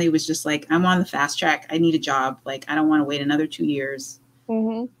personally was just like, I'm on the fast track. I need a job. Like, I don't want to wait another 2 years.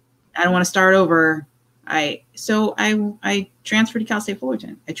 I don't want to start over. So I transferred to Cal State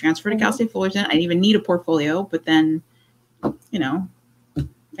Fullerton. I transferred to Cal State Fullerton. I didn't even need a portfolio, but then, you know,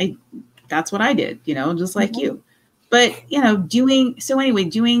 that's what I did, you know, just like you. But, you know,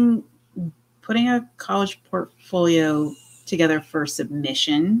 putting a college portfolio together for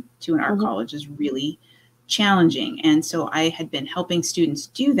submission to an art college is really challenging. And so I had been helping students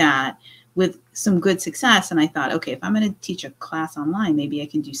do that with some good success. And I thought, okay, if I'm going to teach a class online, maybe I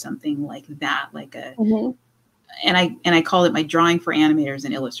can do something like that, like and I called it my Drawing for Animators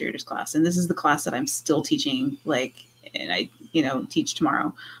and Illustrators class. And this is the class that I'm still teaching, like, and I, you know, teach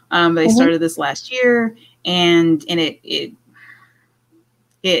tomorrow. But I started this last year, and it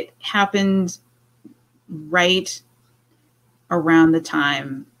happened right around the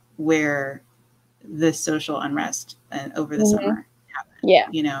time where the social unrest over the summer happened. Yeah.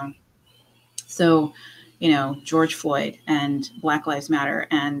 You know, so, you know, George Floyd and Black Lives Matter,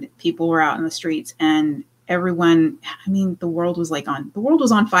 and people were out in the streets, and everyone, I mean, the world was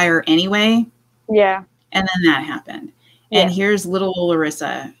on fire anyway. Yeah. And then that happened. Yeah. And here's little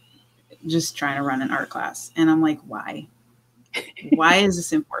Larissa just trying to run an art class. And I'm like, why? Why is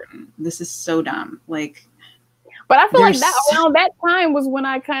this important? This is so dumb. Like, but I feel like that around that time was when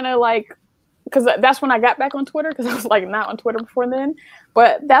I kind of like, because that's when I got back on Twitter, because I was like not on Twitter before then.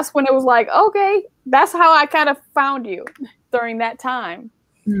 But that's when it was like, okay, that's how I kind of found you during that time.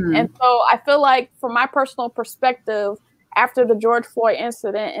 And so I feel like, from my personal perspective, after the George Floyd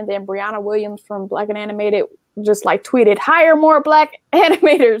incident, and then Brianna Williams from Black and Animated just like tweeted, hire more Black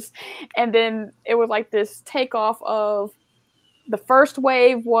animators. And then it was like this takeoff of, the first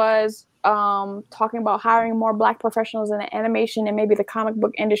wave was talking about hiring more Black professionals in the animation and maybe the comic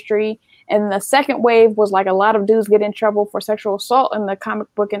book industry. And the second wave was like, a lot of dudes get in trouble for sexual assault in the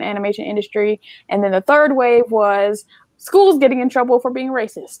comic book and animation industry. And then the third wave was schools getting in trouble for being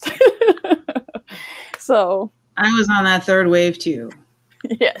racist. So I was on that third wave too.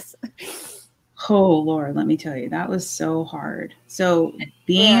 Yes. Oh Lord, let me tell you, that was so hard. So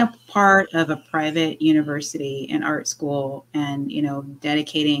being a part of a private university and art school, and, you know,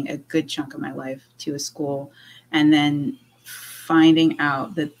 dedicating a good chunk of my life to a school, and then finding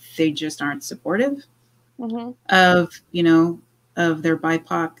out that they just aren't supportive of, you know, of their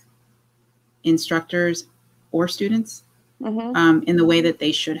BIPOC instructors or students in the way that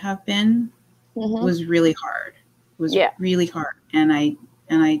they should have been, was really hard. It was really hard. And I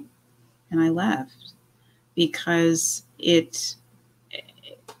left because it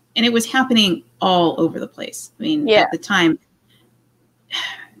was happening all over the place. I mean, at the time.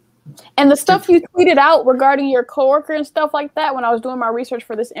 And the stuff you tweeted out regarding your coworker and stuff like that, when I was doing my research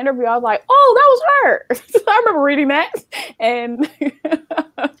for this interview, I was like, oh, that was her. I remember reading that. And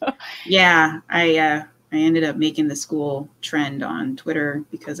yeah, I ended up making the school trend on Twitter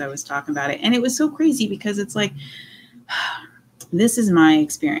because I was talking about it. And it was so crazy because it's like, this is my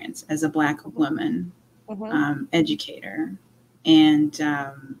experience as a Black woman educator. And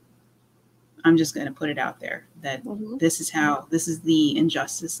I'm just going to put it out there that this is the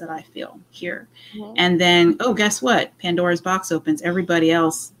injustice that I feel here. And then, oh, guess what? Pandora's box opens. Everybody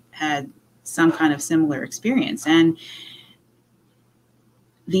else had some kind of similar experience. And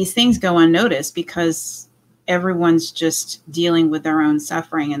these things go unnoticed because everyone's just dealing with their own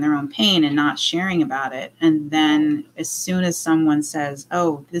suffering and their own pain and not sharing about it. And then as soon as someone says,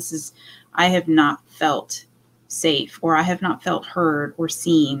 oh, I have not felt safe, or I have not felt heard or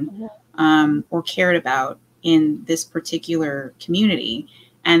seen or cared about in this particular community.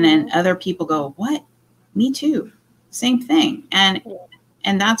 And then other people go, what? Me too. Same thing. And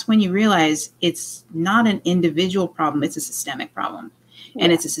that's when you realize it's not an individual problem. It's a systemic problem.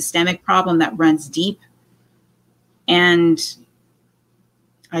 and it's a systemic problem that runs deep. And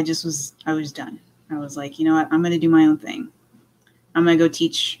I was done. I was like, you know what? I'm going to do my own thing. I'm going to go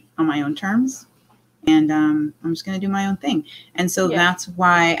teach on my own terms, and I'm just going to do my own thing. And so that's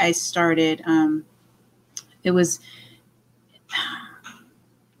why I started.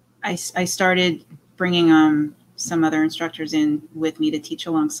 I started bringing some other instructors in with me to teach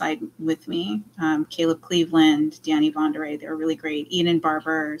alongside with me. Caleb Cleveland, Danny Vonderay, they're really great. Eden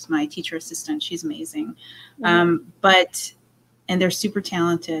Barber is my teacher assistant. She's amazing. And they're super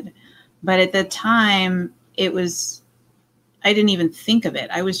talented. But at the time, I didn't even think of it.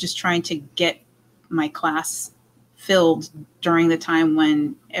 I was just trying to get my class filled during the time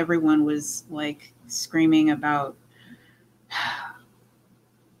when everyone was like screaming about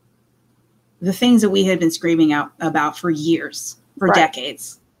the things that we had been screaming out about for years, for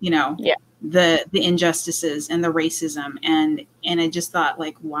decades, you know, the injustices and the racism. And I just thought,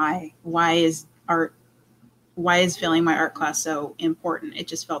 like, why is filling my art class so important? It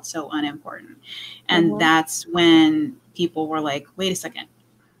just felt so unimportant. And that's when people were like, wait a second,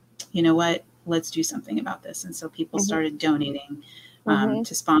 you know what, let's do something about this. And so people started donating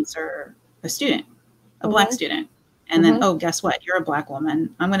to sponsor a student, a Black student. And then, oh, guess what? You're a Black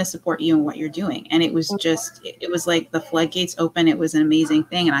woman. I'm going to support you in what you're doing. And it was just, it was like the floodgates open. It was an amazing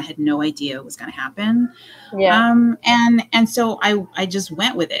thing. And I had no idea it was going to happen. And so I just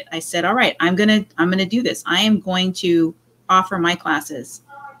went with it. I said, all right, I'm going to do this. I am going to offer my classes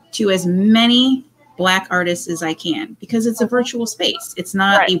to as many Black artists as I can, because it's a virtual space. It's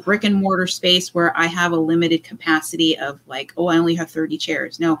not a brick and mortar space where I have a limited capacity of like, oh, I only have 30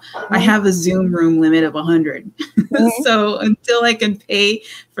 chairs. No, I have a Zoom room limit of 100. So until I can pay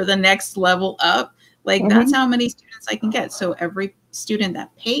for the next level up, like that's how many students I can get. So every student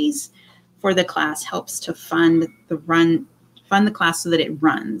that pays for the class helps to fund the class so that it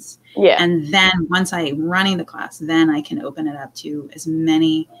runs. And then once I am running the class, then I can open it up to as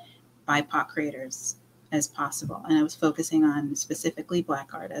many BIPOC creators as possible. And I was focusing on specifically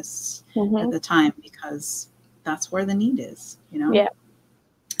Black artists at the time, because that's where the need is, you know?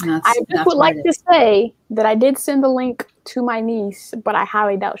 I just would like to say that I did send the link to my niece, but I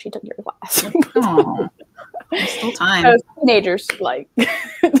highly doubt she took your class. Oh, still time. Teenagers, like,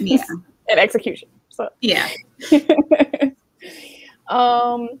 and execution. So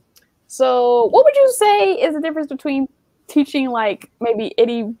so what would you say is the difference between teaching like maybe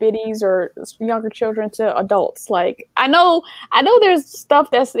itty bitties or younger children to adults? Like, I know there's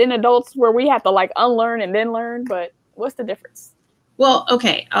stuff that's in adults where we have to like unlearn and then learn, but what's the difference? Well,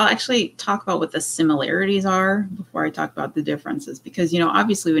 okay, I'll actually talk about what the similarities are before I talk about the differences, because, you know,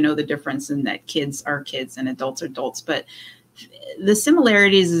 obviously we know the difference in that kids are kids and adults are adults, but the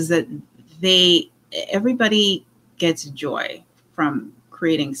similarities is that everybody gets joy from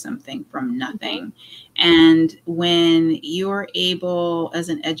creating something from nothing. And when you're able as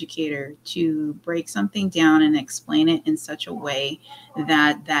an educator to break something down and explain it in such a way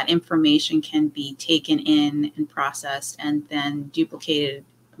that that information can be taken in and processed and then duplicated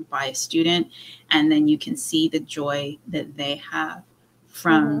by a student, and then you can see the joy that they have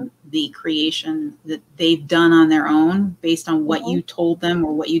from the creation that they've done on their own based on what you told them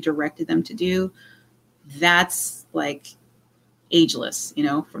or what you directed them to do, that's like ageless, you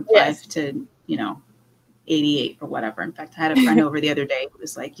know, from 5 to, you know, 88 or whatever. In fact, I had a friend over the other day who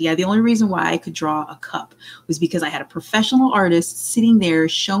was like, yeah, the only reason why I could draw a cup was because I had a professional artist sitting there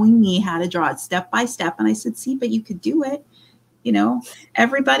showing me how to draw it step by step. And I said, see, but you could do it. You know,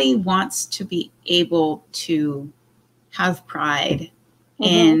 everybody wants to be able to have pride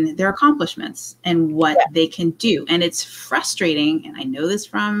in their accomplishments and what they can do. And it's frustrating. And I know this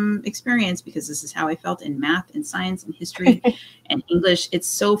from experience because this is how I felt in math and science and history and English. It's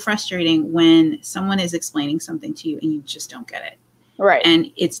so frustrating when someone is explaining something to you and you just don't get it. Right.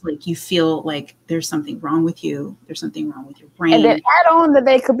 And it's like, you feel like there's something wrong with you. There's something wrong with your brain. And then add on that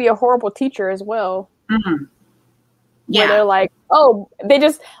they could be a horrible teacher as well. Where they're like, oh, they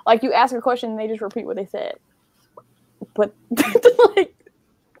just, like, you ask a question and they just repeat what they said. But like,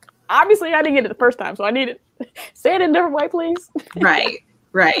 obviously I didn't get it the first time, so I need it. Say it in a different way, please.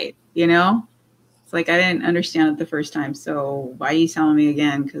 Right. You know, it's like, I didn't understand it the first time, so why are you telling me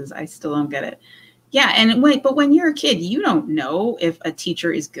again? Because I still don't get it. Yeah, but when you're a kid, you don't know if a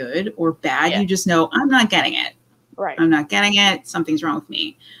teacher is good or bad. You just know, I'm not getting it. Right. I'm not getting it. Something's wrong with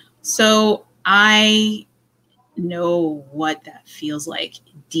me. So I know what that feels like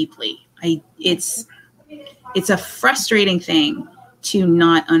deeply. It's a frustrating thing to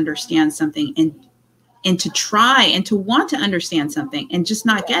not understand something and to try and to want to understand something and just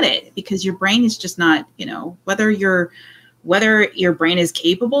not get it, because your brain is just not, you know, whether you're whether your brain is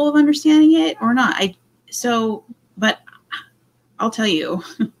capable of understanding it or not. But I'll tell you,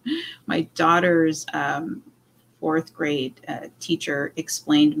 my daughter's fourth grade teacher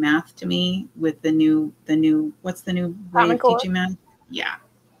explained math to me with the new, what's the new way Common of Core? teaching math? Yeah.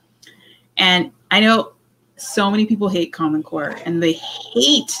 And I know so many people hate Common Core, and they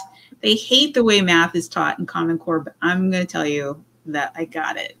hate the way math is taught in Common Core, but I'm going to tell you that I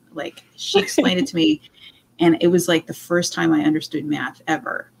got it. Like, she explained it to me, and it was like the first time I understood math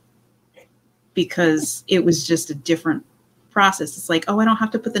ever, because it was just a different process. It's like, oh, I don't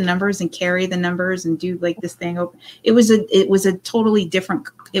have to put the numbers and carry the numbers and do like this thing. It was a totally different,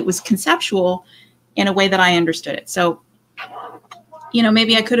 it was conceptual in a way that I understood it. So, you know,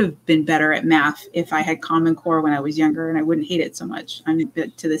 maybe I could have been better at math if I had Common Core when I was younger, and I wouldn't hate it so much.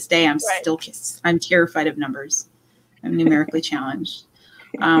 But to this day, I'm terrified of numbers. I'm numerically challenged.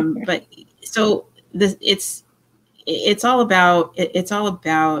 But so it's all about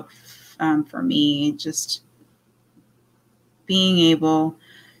for me, just being able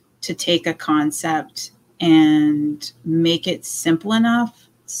to take a concept and make it simple enough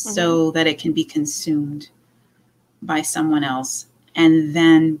so that it can be consumed by someone else, and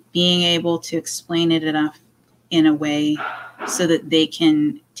then being able to explain it enough in a way so that they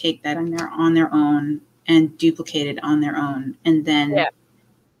can take that on their own and duplicate it on their own, and then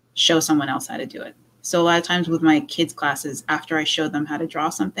show someone else how to do it. So a lot of times with my kids' classes, after I show them how to draw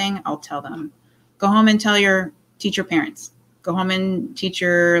something, I'll tell them, go home and teach your parents. Go home and teach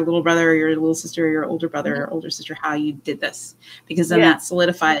your little brother, or your little sister, or your older brother or older sister how you did this, because then that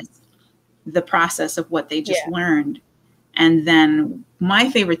solidifies the process of what they just learned. And then my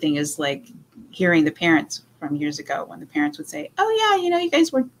favorite thing is like hearing the parents from years ago, when the parents would say, oh yeah, you know, you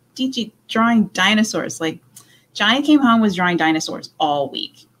guys were drawing dinosaurs. Like, Johnny came home, was drawing dinosaurs all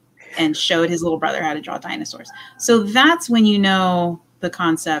week and showed his little brother how to draw dinosaurs. So that's when you know the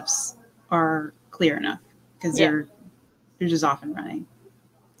concepts are clear enough, because they're just off and running.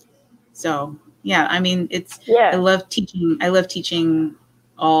 So yeah, I mean, I love teaching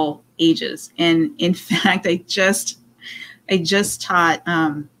all ages. And in fact, I just taught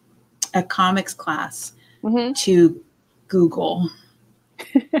a comics class to Google.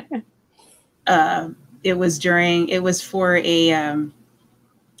 It was for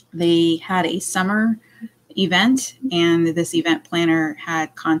they had a summer event, and this event planner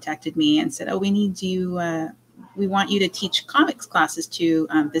had contacted me and said, oh, we want you to teach comics classes to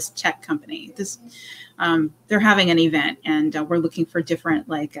this tech company. They're having an event, and we're looking for different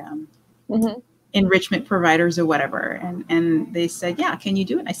enrichment providers or whatever. And they said, yeah, can you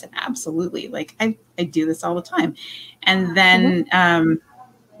do it? And I said, absolutely. Like, I do this all the time. And then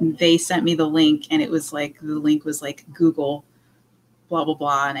they sent me the link, and the link was like Google, blah, blah,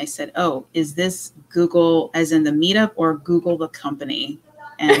 blah. And I said, oh, is this Google as in the meetup, or Google the company?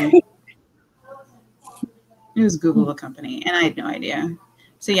 And it was Google the company, and I had no idea.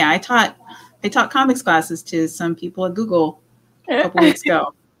 So yeah, I taught comics classes to some people at Google a couple weeks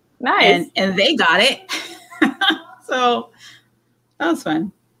ago. Nice. And they got it. So that was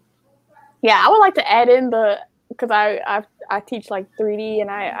fun. Yeah, I would like to add in because I teach like 3D, and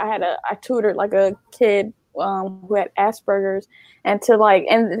I tutored like a kid who had Asperger's, and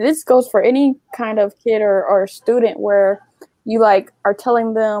this goes for any kind of kid or student where you like are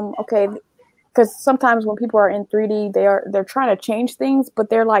telling them, okay, because sometimes when people are in 3D, they're trying to change things, but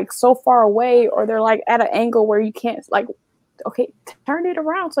they're like so far away, or they're like at an angle where you can't, like, okay, turn it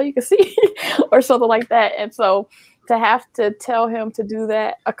around so you can see or something like that. And so to have to tell him to do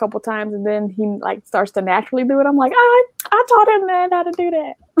that a couple times, and then he like starts to naturally do it, I'm like, I taught him how to do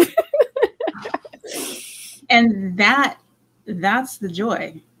that. And that's the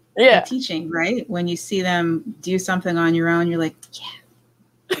joy of teaching, right? When you see them do something on your own, you're like,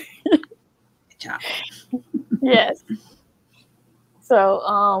 yeah, good job. Yes.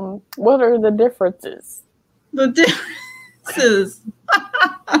 So what are the differences? The differences.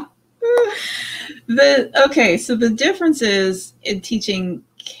 So the differences in teaching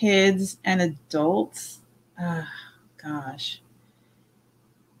kids and adults, gosh,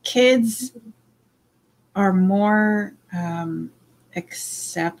 kids are more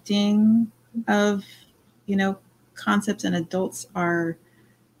accepting of, concepts, and adults are,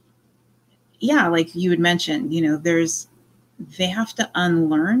 like you had mentioned, they have to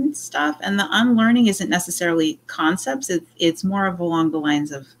unlearn stuff, and the unlearning isn't necessarily concepts. It's more of along the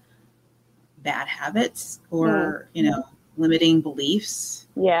lines of bad habits or, limiting beliefs.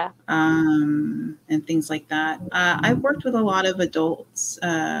 Yeah. And things like that. I've worked with a lot of adults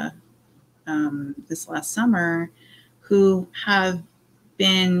this last summer who have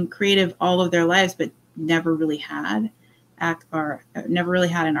been creative all of their lives, but never really had never really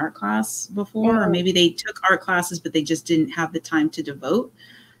had an art class before, or maybe they took art classes, but they just didn't have the time to devote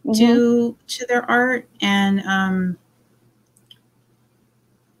to their art. And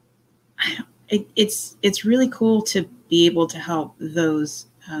it's really cool to be able to help those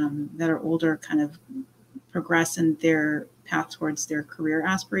that are older kind of progress in their path towards their career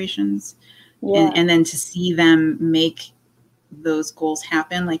aspirations, and then to see them make those goals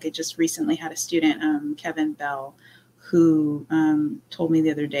happen. Like I just recently had a student, Kevin Bell, who told me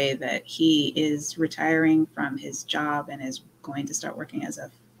the other day that he is retiring from his job and is going to start working as a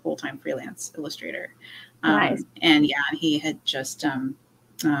full-time freelance illustrator. Nice. And he had just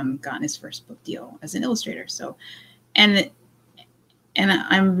gotten his first book deal as an illustrator. So, and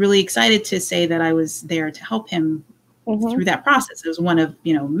I'm really excited to say that I was there to help him through that process. I was one of,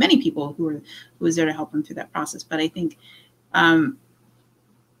 many people who was there to help him through that process. But I think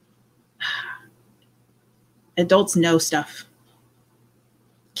adults know stuff.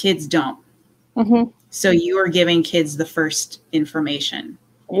 Kids don't. So you are giving kids the first information.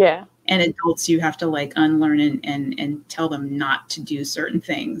 Yeah. And adults, you have to like unlearn and tell them not to do certain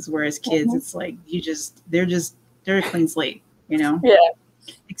things. Whereas kids, it's like they're a clean slate, Yeah.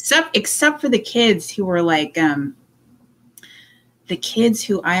 Except for the kids who are like the kids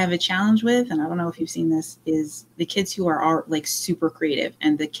who I have a challenge with, and I don't know if you've seen this, is the kids who are like super creative.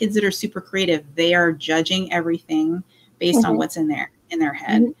 And the kids that are super creative, they are judging everything based on what's in their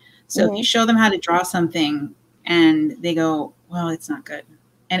head. So if you show them how to draw something and they go, well, it's not good.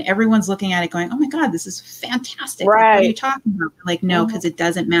 And everyone's looking at it going, oh my God, this is fantastic. Right. Like, what are you talking about? Like, no, because it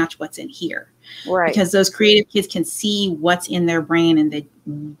doesn't match what's in here. Right. Because those creative kids can see what's in their brain and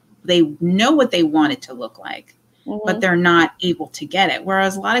they know what they want it to look like, but they're not able to get it.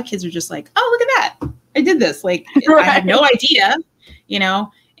 Whereas a lot of kids are just like, oh, look at that. I did this. Like, I had no idea,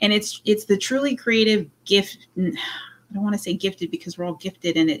 and it's the truly creative gift. I don't want to say gifted because we're all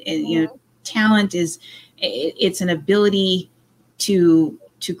gifted, and talent it's an ability to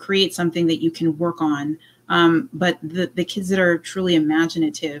create something that you can work on. But the kids that are truly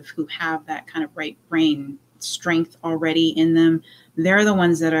imaginative, who have that kind of right brain strength already in them, they're the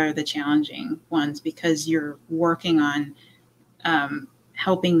ones that are the challenging ones, because you're working on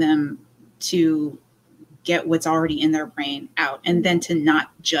helping them to get what's already in their brain out, and then to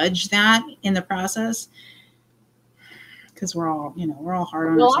not judge that in the process. Because we're all hard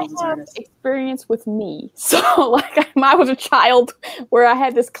on ourselves as artists. Experience with me. So like I was a child where I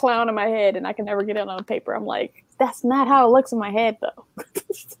had this clown in my head and I could never get it on paper. I'm like, that's not how it looks in my head though.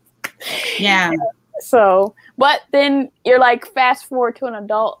 Yeah. So, but then you're like fast forward to an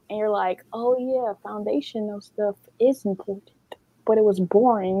adult and you're like, oh yeah, foundational stuff is important, but it was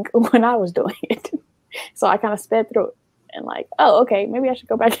boring when I was doing it. So I kind of sped through it and like, oh, okay, maybe I should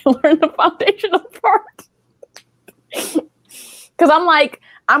go back and learn the foundational part. Because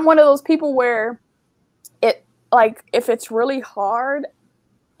I'm one of those people where it, like, if it's really hard,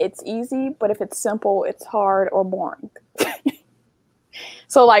 it's easy, but if it's simple, it's hard or boring.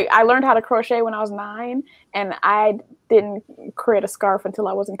 So like I learned how to crochet when I was 9, and I didn't create a scarf until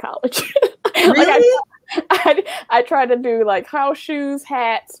I was in college. Really? Like I tried to do like house shoes,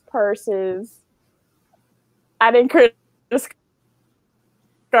 hats, purses. I didn't create a scarf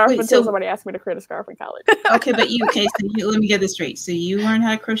until somebody asked me to create a scarf in college. Okay, but let me get this straight. So you learned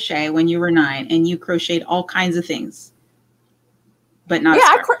how to crochet when you were 9, and you crocheted all kinds of things, but not.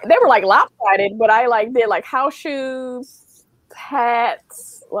 Yeah, they were like lopsided, but I like did like house shoes,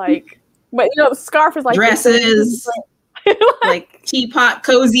 hats, like. But the scarf is like dresses, like teapot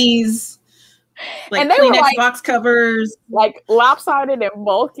cozies, like and they Kleenex were like, box covers, like lopsided and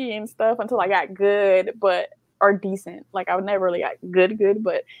bulky and stuff until I got good, or decent. Like I would never really got good,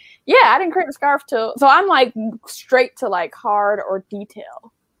 but yeah, I didn't create a scarf so I'm like straight to like hard or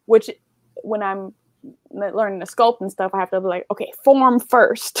detail, which when I'm learning to sculpt and stuff, I have to be like, okay, form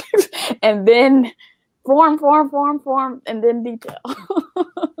first and then form, and then detail.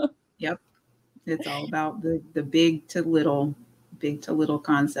 Yep. It's all about the big to little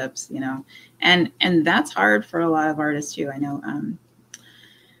concepts, and that's hard for a lot of artists too. I know,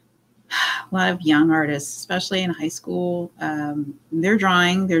 a lot of young artists, especially in high school, they're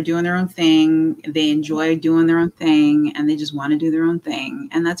drawing, they're doing their own thing. They enjoy doing their own thing, and they just want to do their own thing.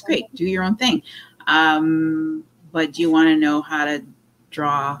 And that's great. Do your own thing. But do you want to know how to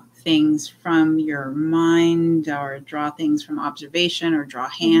draw things from your mind, or draw things from observation, or draw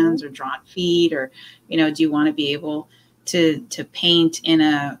hands, or draw feet, or, do you want to be able to paint in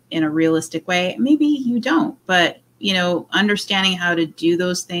a realistic way? Maybe you don't, but understanding how to do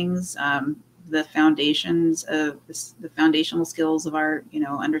those things, the foundations of this, the foundational skills of art, you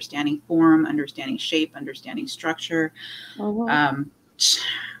know, understanding form, understanding shape, understanding structure,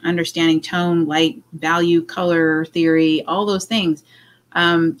 understanding tone, light, value, color theory, all those things.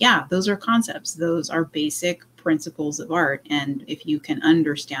 Yeah, those are concepts. Those are basic principles of art. And if you can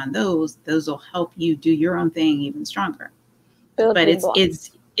understand those will help you do your own thing even stronger. But is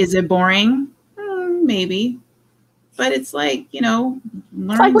it boring? Maybe. But it's like, you know,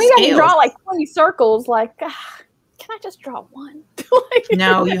 learn like when you scales. have to draw like 20 circles, like, can I just draw one?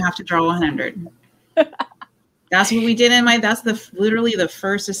 No, you have to draw 100. That's what we did that's literally the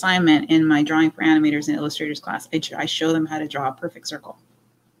first assignment in my drawing for animators and illustrators class. I show them how to draw a perfect circle.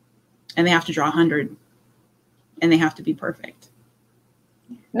 And they have to draw 100. And they have to be perfect.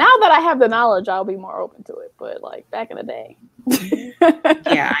 Now that I have the knowledge, I'll be more open to it. But like back in the day.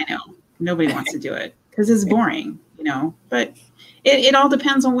 Yeah, I know. Nobody wants to do it because it's boring, you know, but it all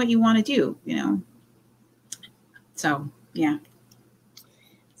depends on what you want to do, you know. So, yeah.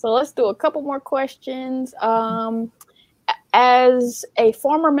 So let's do a couple more questions. As a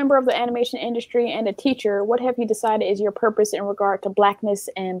former member of the animation industry and a teacher, what have you decided is your purpose in regard to Blackness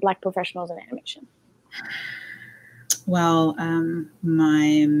and Black professionals in animation? Well,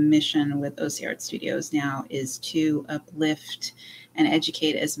 my mission with OC Art Studios now is to uplift and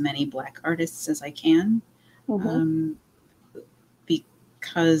educate as many Black artists as I can,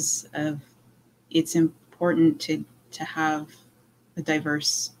 because of it's important to have a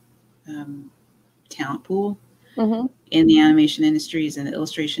diverse talent pool in the animation industries and the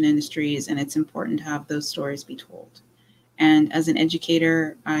illustration industries, and it's important to have those stories be told. And as an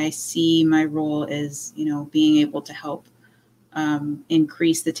educator, I see my role as, you know, being able to help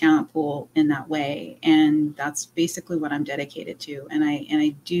increase the talent pool in that way. And that's basically what I'm dedicated to. And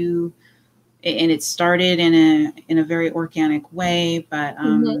I do, and it started in a very organic way, but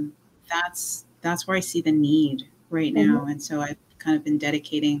that's where I see the need right now. And so I've kind of been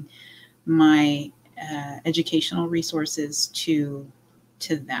dedicating my educational resources to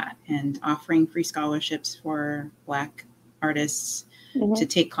that, and offering free scholarships for Black artists to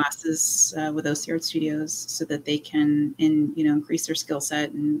take classes with OC Art Studios so that they can increase their skill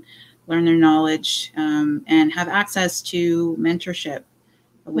set and learn their knowledge, and have access to mentorship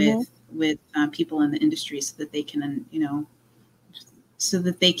with people in the industry so that they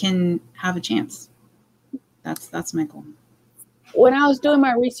can, have a chance. That's my goal. When I was doing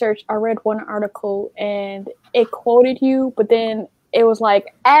my research, I read one article and it quoted you, but then it was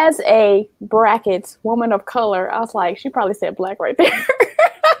like, as a brackets woman of color, I was like, she probably said Black right there.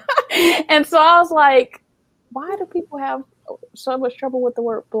 And so I was like, why do people have so much trouble with the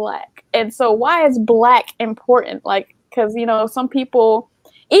word Black? And so why is Black important? Like, because, some people,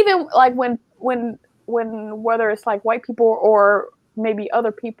 even like when whether it's like white people or maybe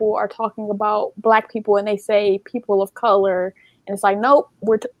other people are talking about Black people and they say people of color, and it's like, nope,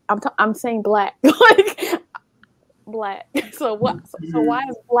 I'm saying Black. Like, Black. So what? So why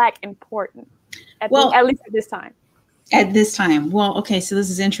is Black important? At least at this time. At this time, well, okay. So this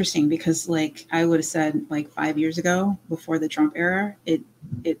is interesting because, like, I would have said, like 5 years ago, before the Trump era,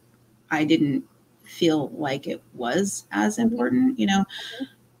 I didn't feel like it was as important.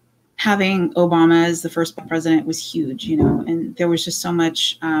 Having Obama as the first president was huge. And there was just so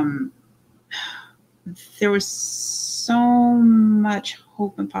much. There was so much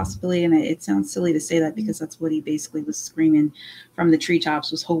hope and possibility, and it sounds silly to say that because that's what he basically was screaming from the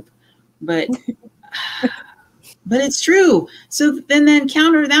treetops was hope, but it's true. So then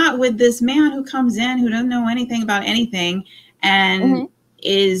counter that with this man who comes in who doesn't know anything about anything and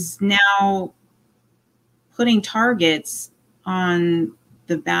is now putting targets on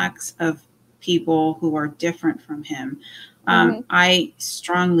the backs of people who are different from him. I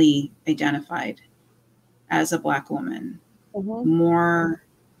strongly identified as a Black woman more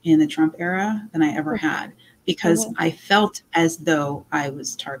in the Trump era than I ever had, because I felt as though I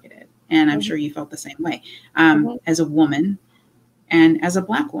was targeted. And I'm sure you felt the same way, as a woman and as a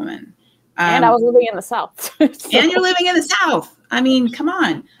Black woman. And I was living in the South. So. And you're living in the South. I mean, come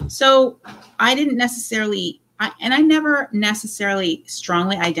on. So I didn't necessarily, I never necessarily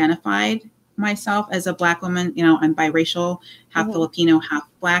strongly identified myself as a Black woman. I'm biracial, half Filipino, half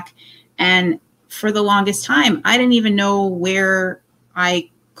Black. And for the longest time, I didn't even know where I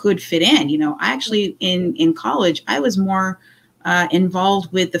could fit in. I actually, in college, I was more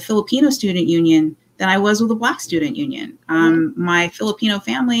involved with the Filipino student union than I was with the Black student union. My Filipino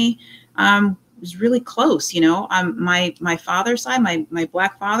family was really close, you know. My father's side, my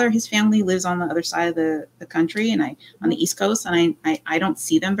Black father, his family lives on the other side of the country, and on the East Coast, and I don't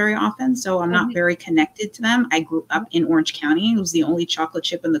see them very often, so I'm not very connected to them. I grew up in Orange County. It was the only chocolate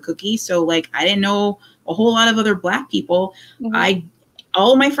chip in the cookie, so like I didn't know a whole lot of other Black people.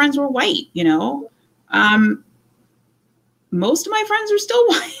 All of my friends were white, you know. Most of my friends are still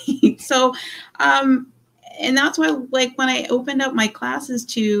white, so and that's why, like, when I opened up my classes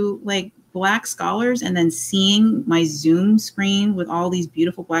to like Black scholars and then seeing my Zoom screen with all these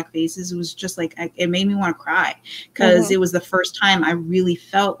beautiful Black faces, it was just like, it made me want to cry, because it was the first time I really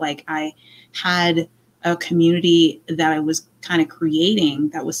felt like I had a community that I was kind of creating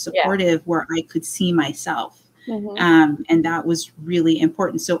that was supportive, where I could see myself. And that was really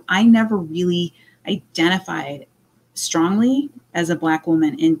important. So I never really identified strongly as a Black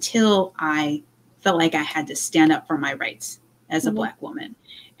woman until I felt like I had to stand up for my rights as a Black woman.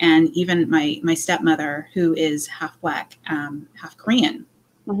 And even my stepmother, who is half Black, half Korean,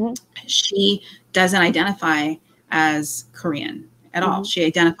 she doesn't identify as Korean at all. She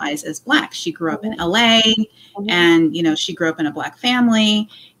identifies as Black. She grew up in LA, and, you know, she grew up in a Black family,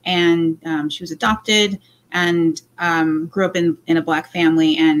 and she was adopted, and grew up in a Black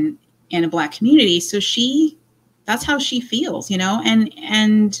family and in a Black community. So that's how she feels, you know, and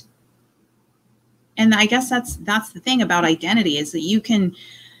I guess that's the thing about identity, is that you can,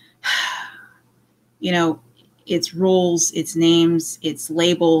 you know, it's roles, it's names, it's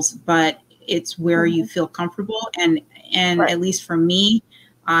labels, but it's where you feel comfortable. And at least for me,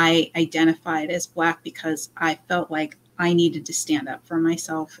 I identified as Black because I felt like I needed to stand up for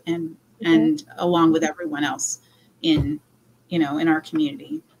myself and along with everyone else in, you know, in our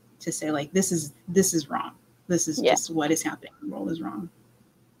community, to say like, this is wrong. This is just what is happening. The world is wrong.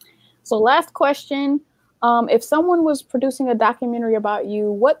 So last question, if someone was producing a documentary about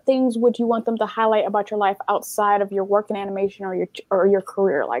you, what things would you want them to highlight about your life outside of your work in animation or your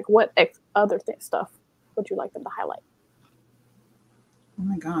career? Like, what other stuff would you like them to highlight? Oh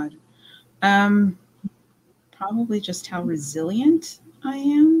my God. Probably just how resilient I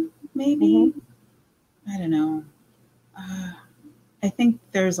am, maybe. I don't know. I think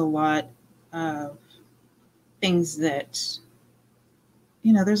there's a lot of things that,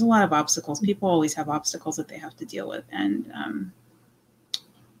 you know, there's a lot of obstacles. People always have obstacles that they have to deal with. And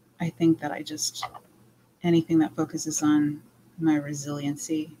I think that anything that focuses on my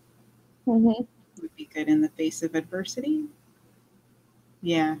resiliency would be good in the face of adversity.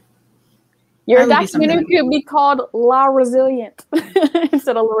 Yeah. Your documentary could be called La Resilient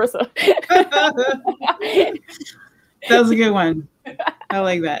instead of Larissa. That was a good one. I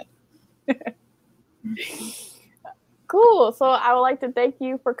like that. Cool. So I would like to thank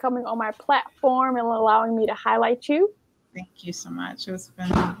you for coming on my platform and allowing me to highlight you. Thank you so much. It's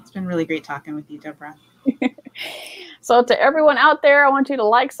been really great talking with you, Deborah. So to everyone out there, I want you to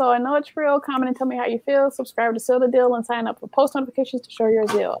like So I Know It's Real, comment and tell me how you feel, subscribe to Seal the Deal, and sign up for post notifications to show your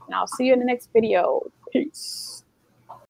zeal. And I'll see you in the next video. Peace.